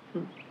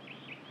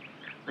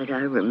 What I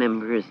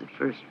remember is the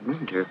first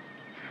winter,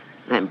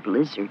 that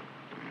blizzard.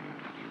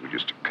 You were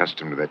just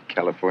accustomed to that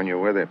California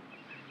weather.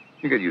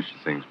 You get used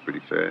to things pretty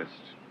fast.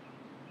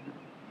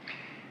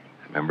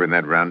 Remember in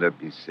that roundup,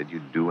 you said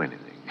you'd do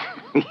anything,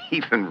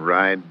 even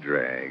ride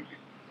drag.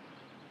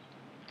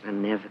 I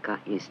never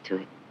got used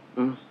to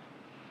it.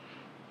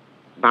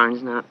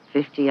 Barn's not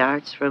 50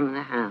 yards from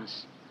the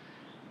house.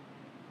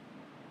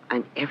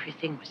 And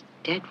everything was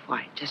dead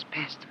white just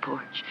past the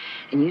porch.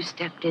 And you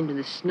stepped into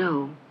the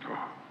snow. Oh,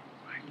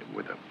 I knew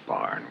where the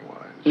barn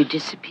was. You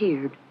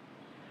disappeared.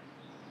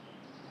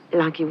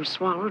 Like you were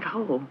swallowed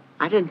whole.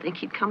 I didn't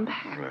think you'd come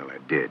back. Well, I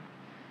did.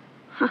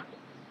 Huh.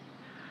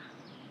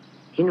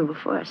 You know,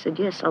 before I said,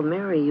 yes, I'll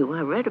marry you, I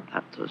read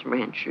about those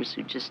ranchers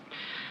who just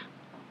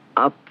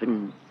up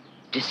and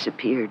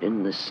disappeared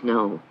in the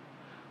snow.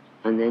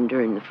 And then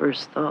during the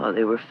first thaw,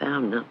 they were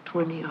found not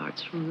 20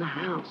 yards from the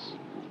house.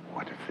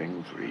 What a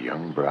thing for a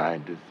young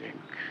bride to think.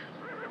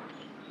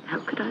 How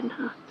could I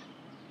not?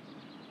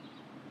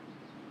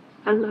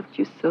 I loved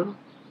you so.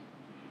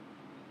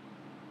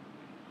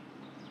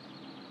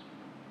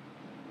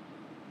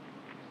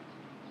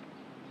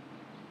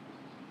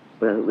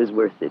 Well, it was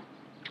worth it.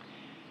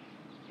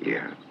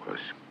 Yeah, it was.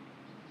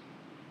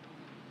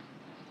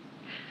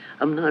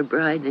 I'm not a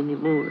bride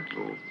anymore.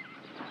 Oh.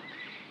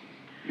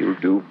 You'll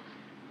do.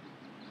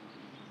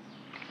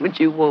 But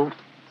you won't.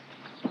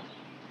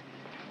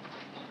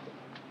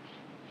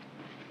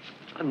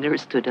 I've never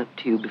stood up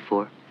to you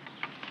before.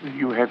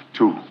 You have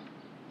too.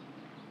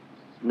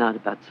 Not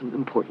about some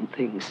important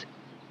things.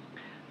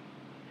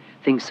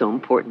 Things so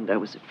important I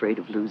was afraid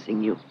of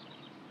losing you.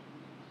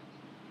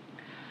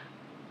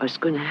 It's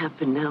going to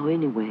happen now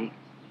anyway.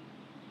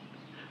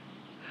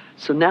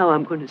 So now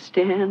I'm going to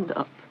stand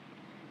up.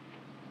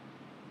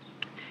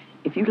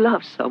 If you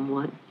love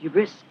someone, you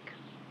risk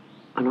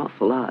an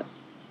awful lot.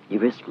 You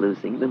risk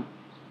losing them.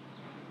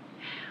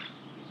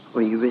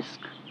 Or you risk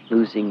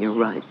losing your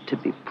right to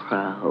be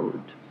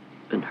proud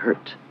and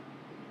hurt.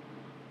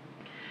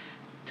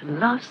 To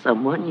love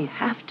someone, you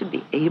have to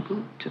be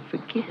able to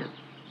forgive.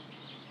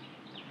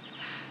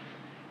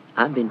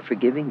 I've been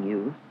forgiving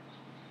you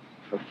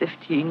for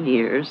 15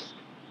 years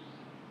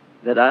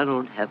that I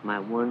don't have my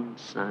one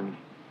son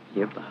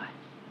nearby.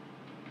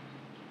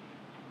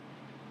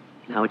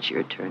 Now it's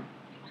your turn.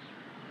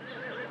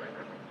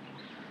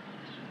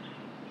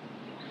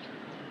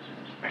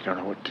 I don't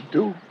know what to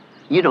do.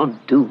 You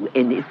don't do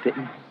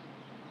anything.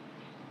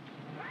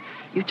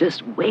 You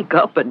just wake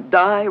up and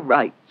die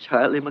right,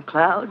 Charlie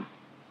McLeod.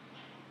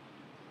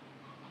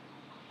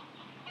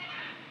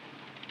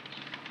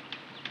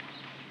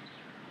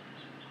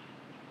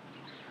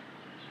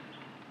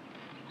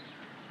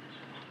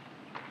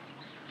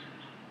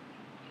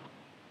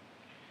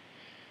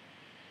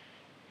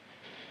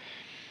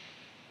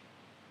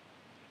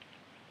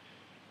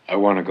 I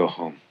want to go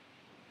home.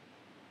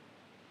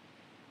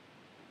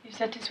 If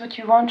that is what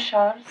you want,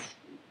 Charles,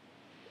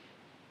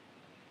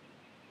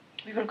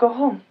 we will go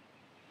home.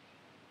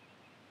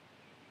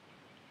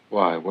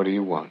 Why? What do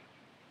you want?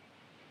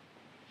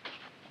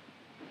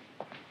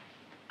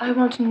 I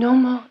want no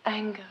more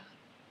anger,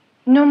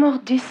 no more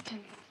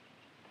distance.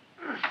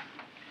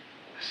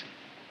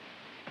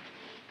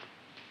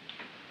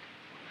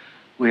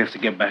 We have to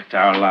get back to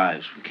our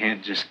lives. We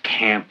can't just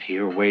camp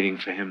here waiting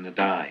for him to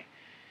die.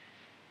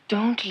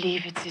 Don't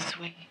leave it this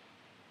way.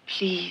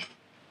 Please.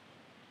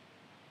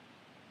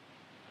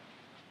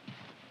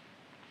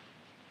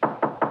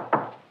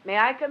 May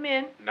I come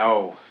in?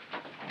 No.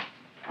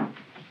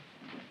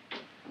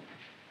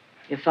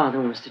 Your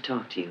father wants to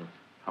talk to you.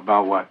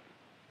 About what?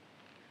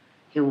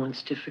 He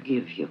wants to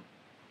forgive you.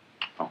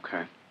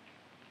 Okay.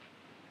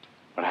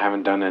 But I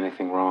haven't done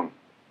anything wrong.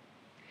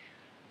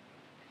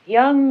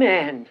 Young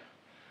man,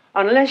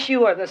 unless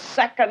you are the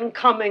second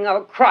coming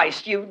of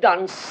Christ, you've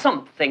done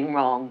something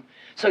wrong.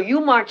 So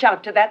you march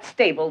out to that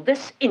stable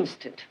this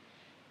instant.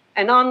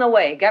 And on the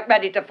way, get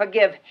ready to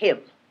forgive him.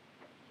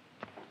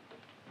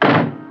 You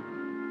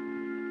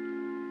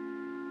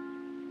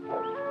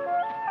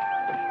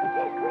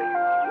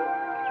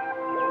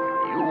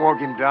walk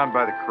him down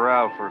by the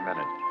corral for a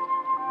minute.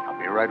 I'll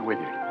be right with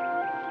you.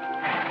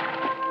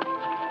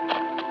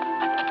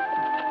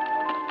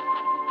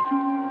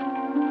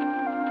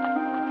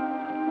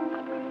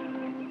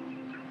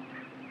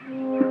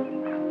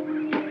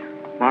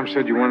 Mom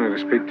said you wanted to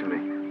speak to me.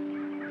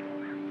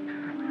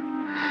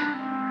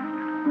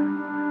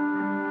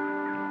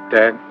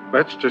 Dad,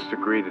 let's just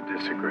agree to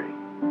disagree.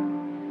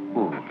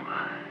 Ooh.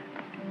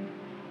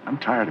 I'm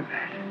tired of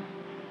that.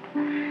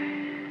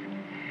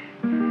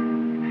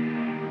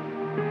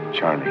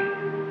 Charlie,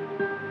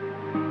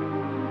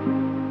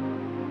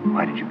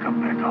 why did you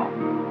come back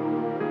home?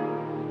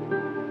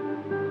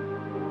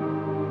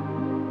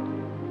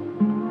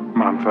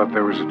 Mom thought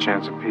there was a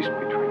chance of peace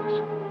between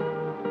us.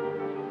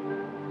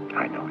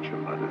 I know what your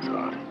mother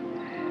thought.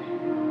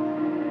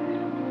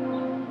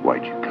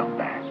 Why'd you come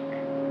back?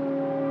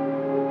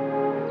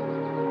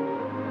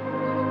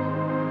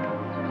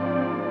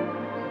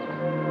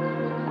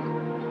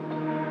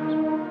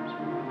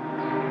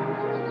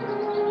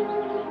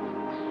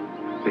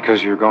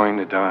 Because you're going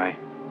to die.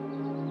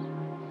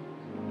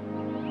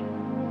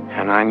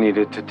 And I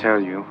needed to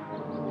tell you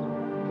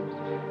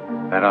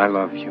that I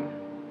love you.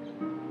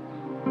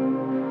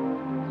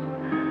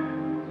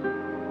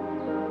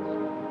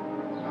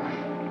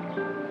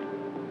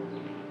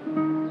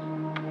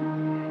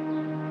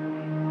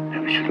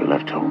 Never should have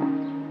left home.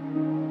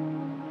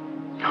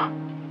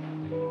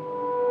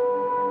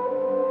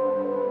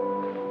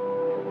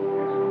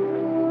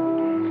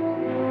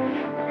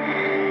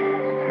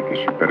 I guess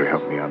you better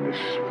help me on this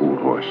fool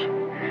horse.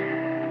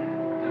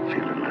 I'm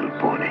feeling a little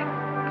bony.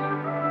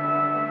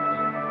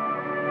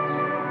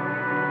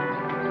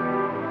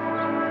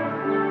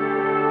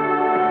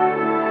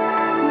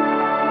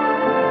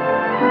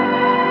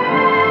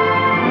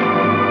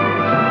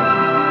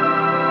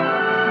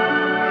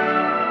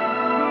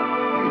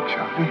 Hey,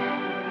 Charlie.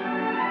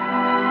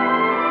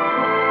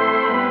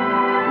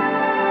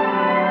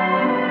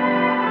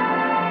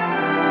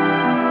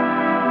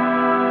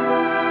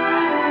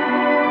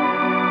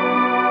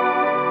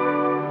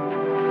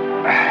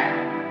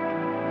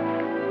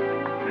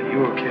 Are you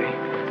okay?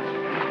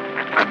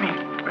 I mean,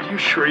 are you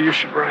sure you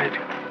should ride?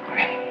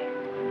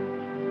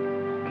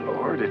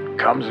 Lord, it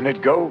comes and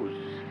it goes.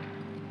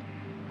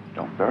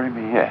 Don't bury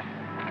me yet.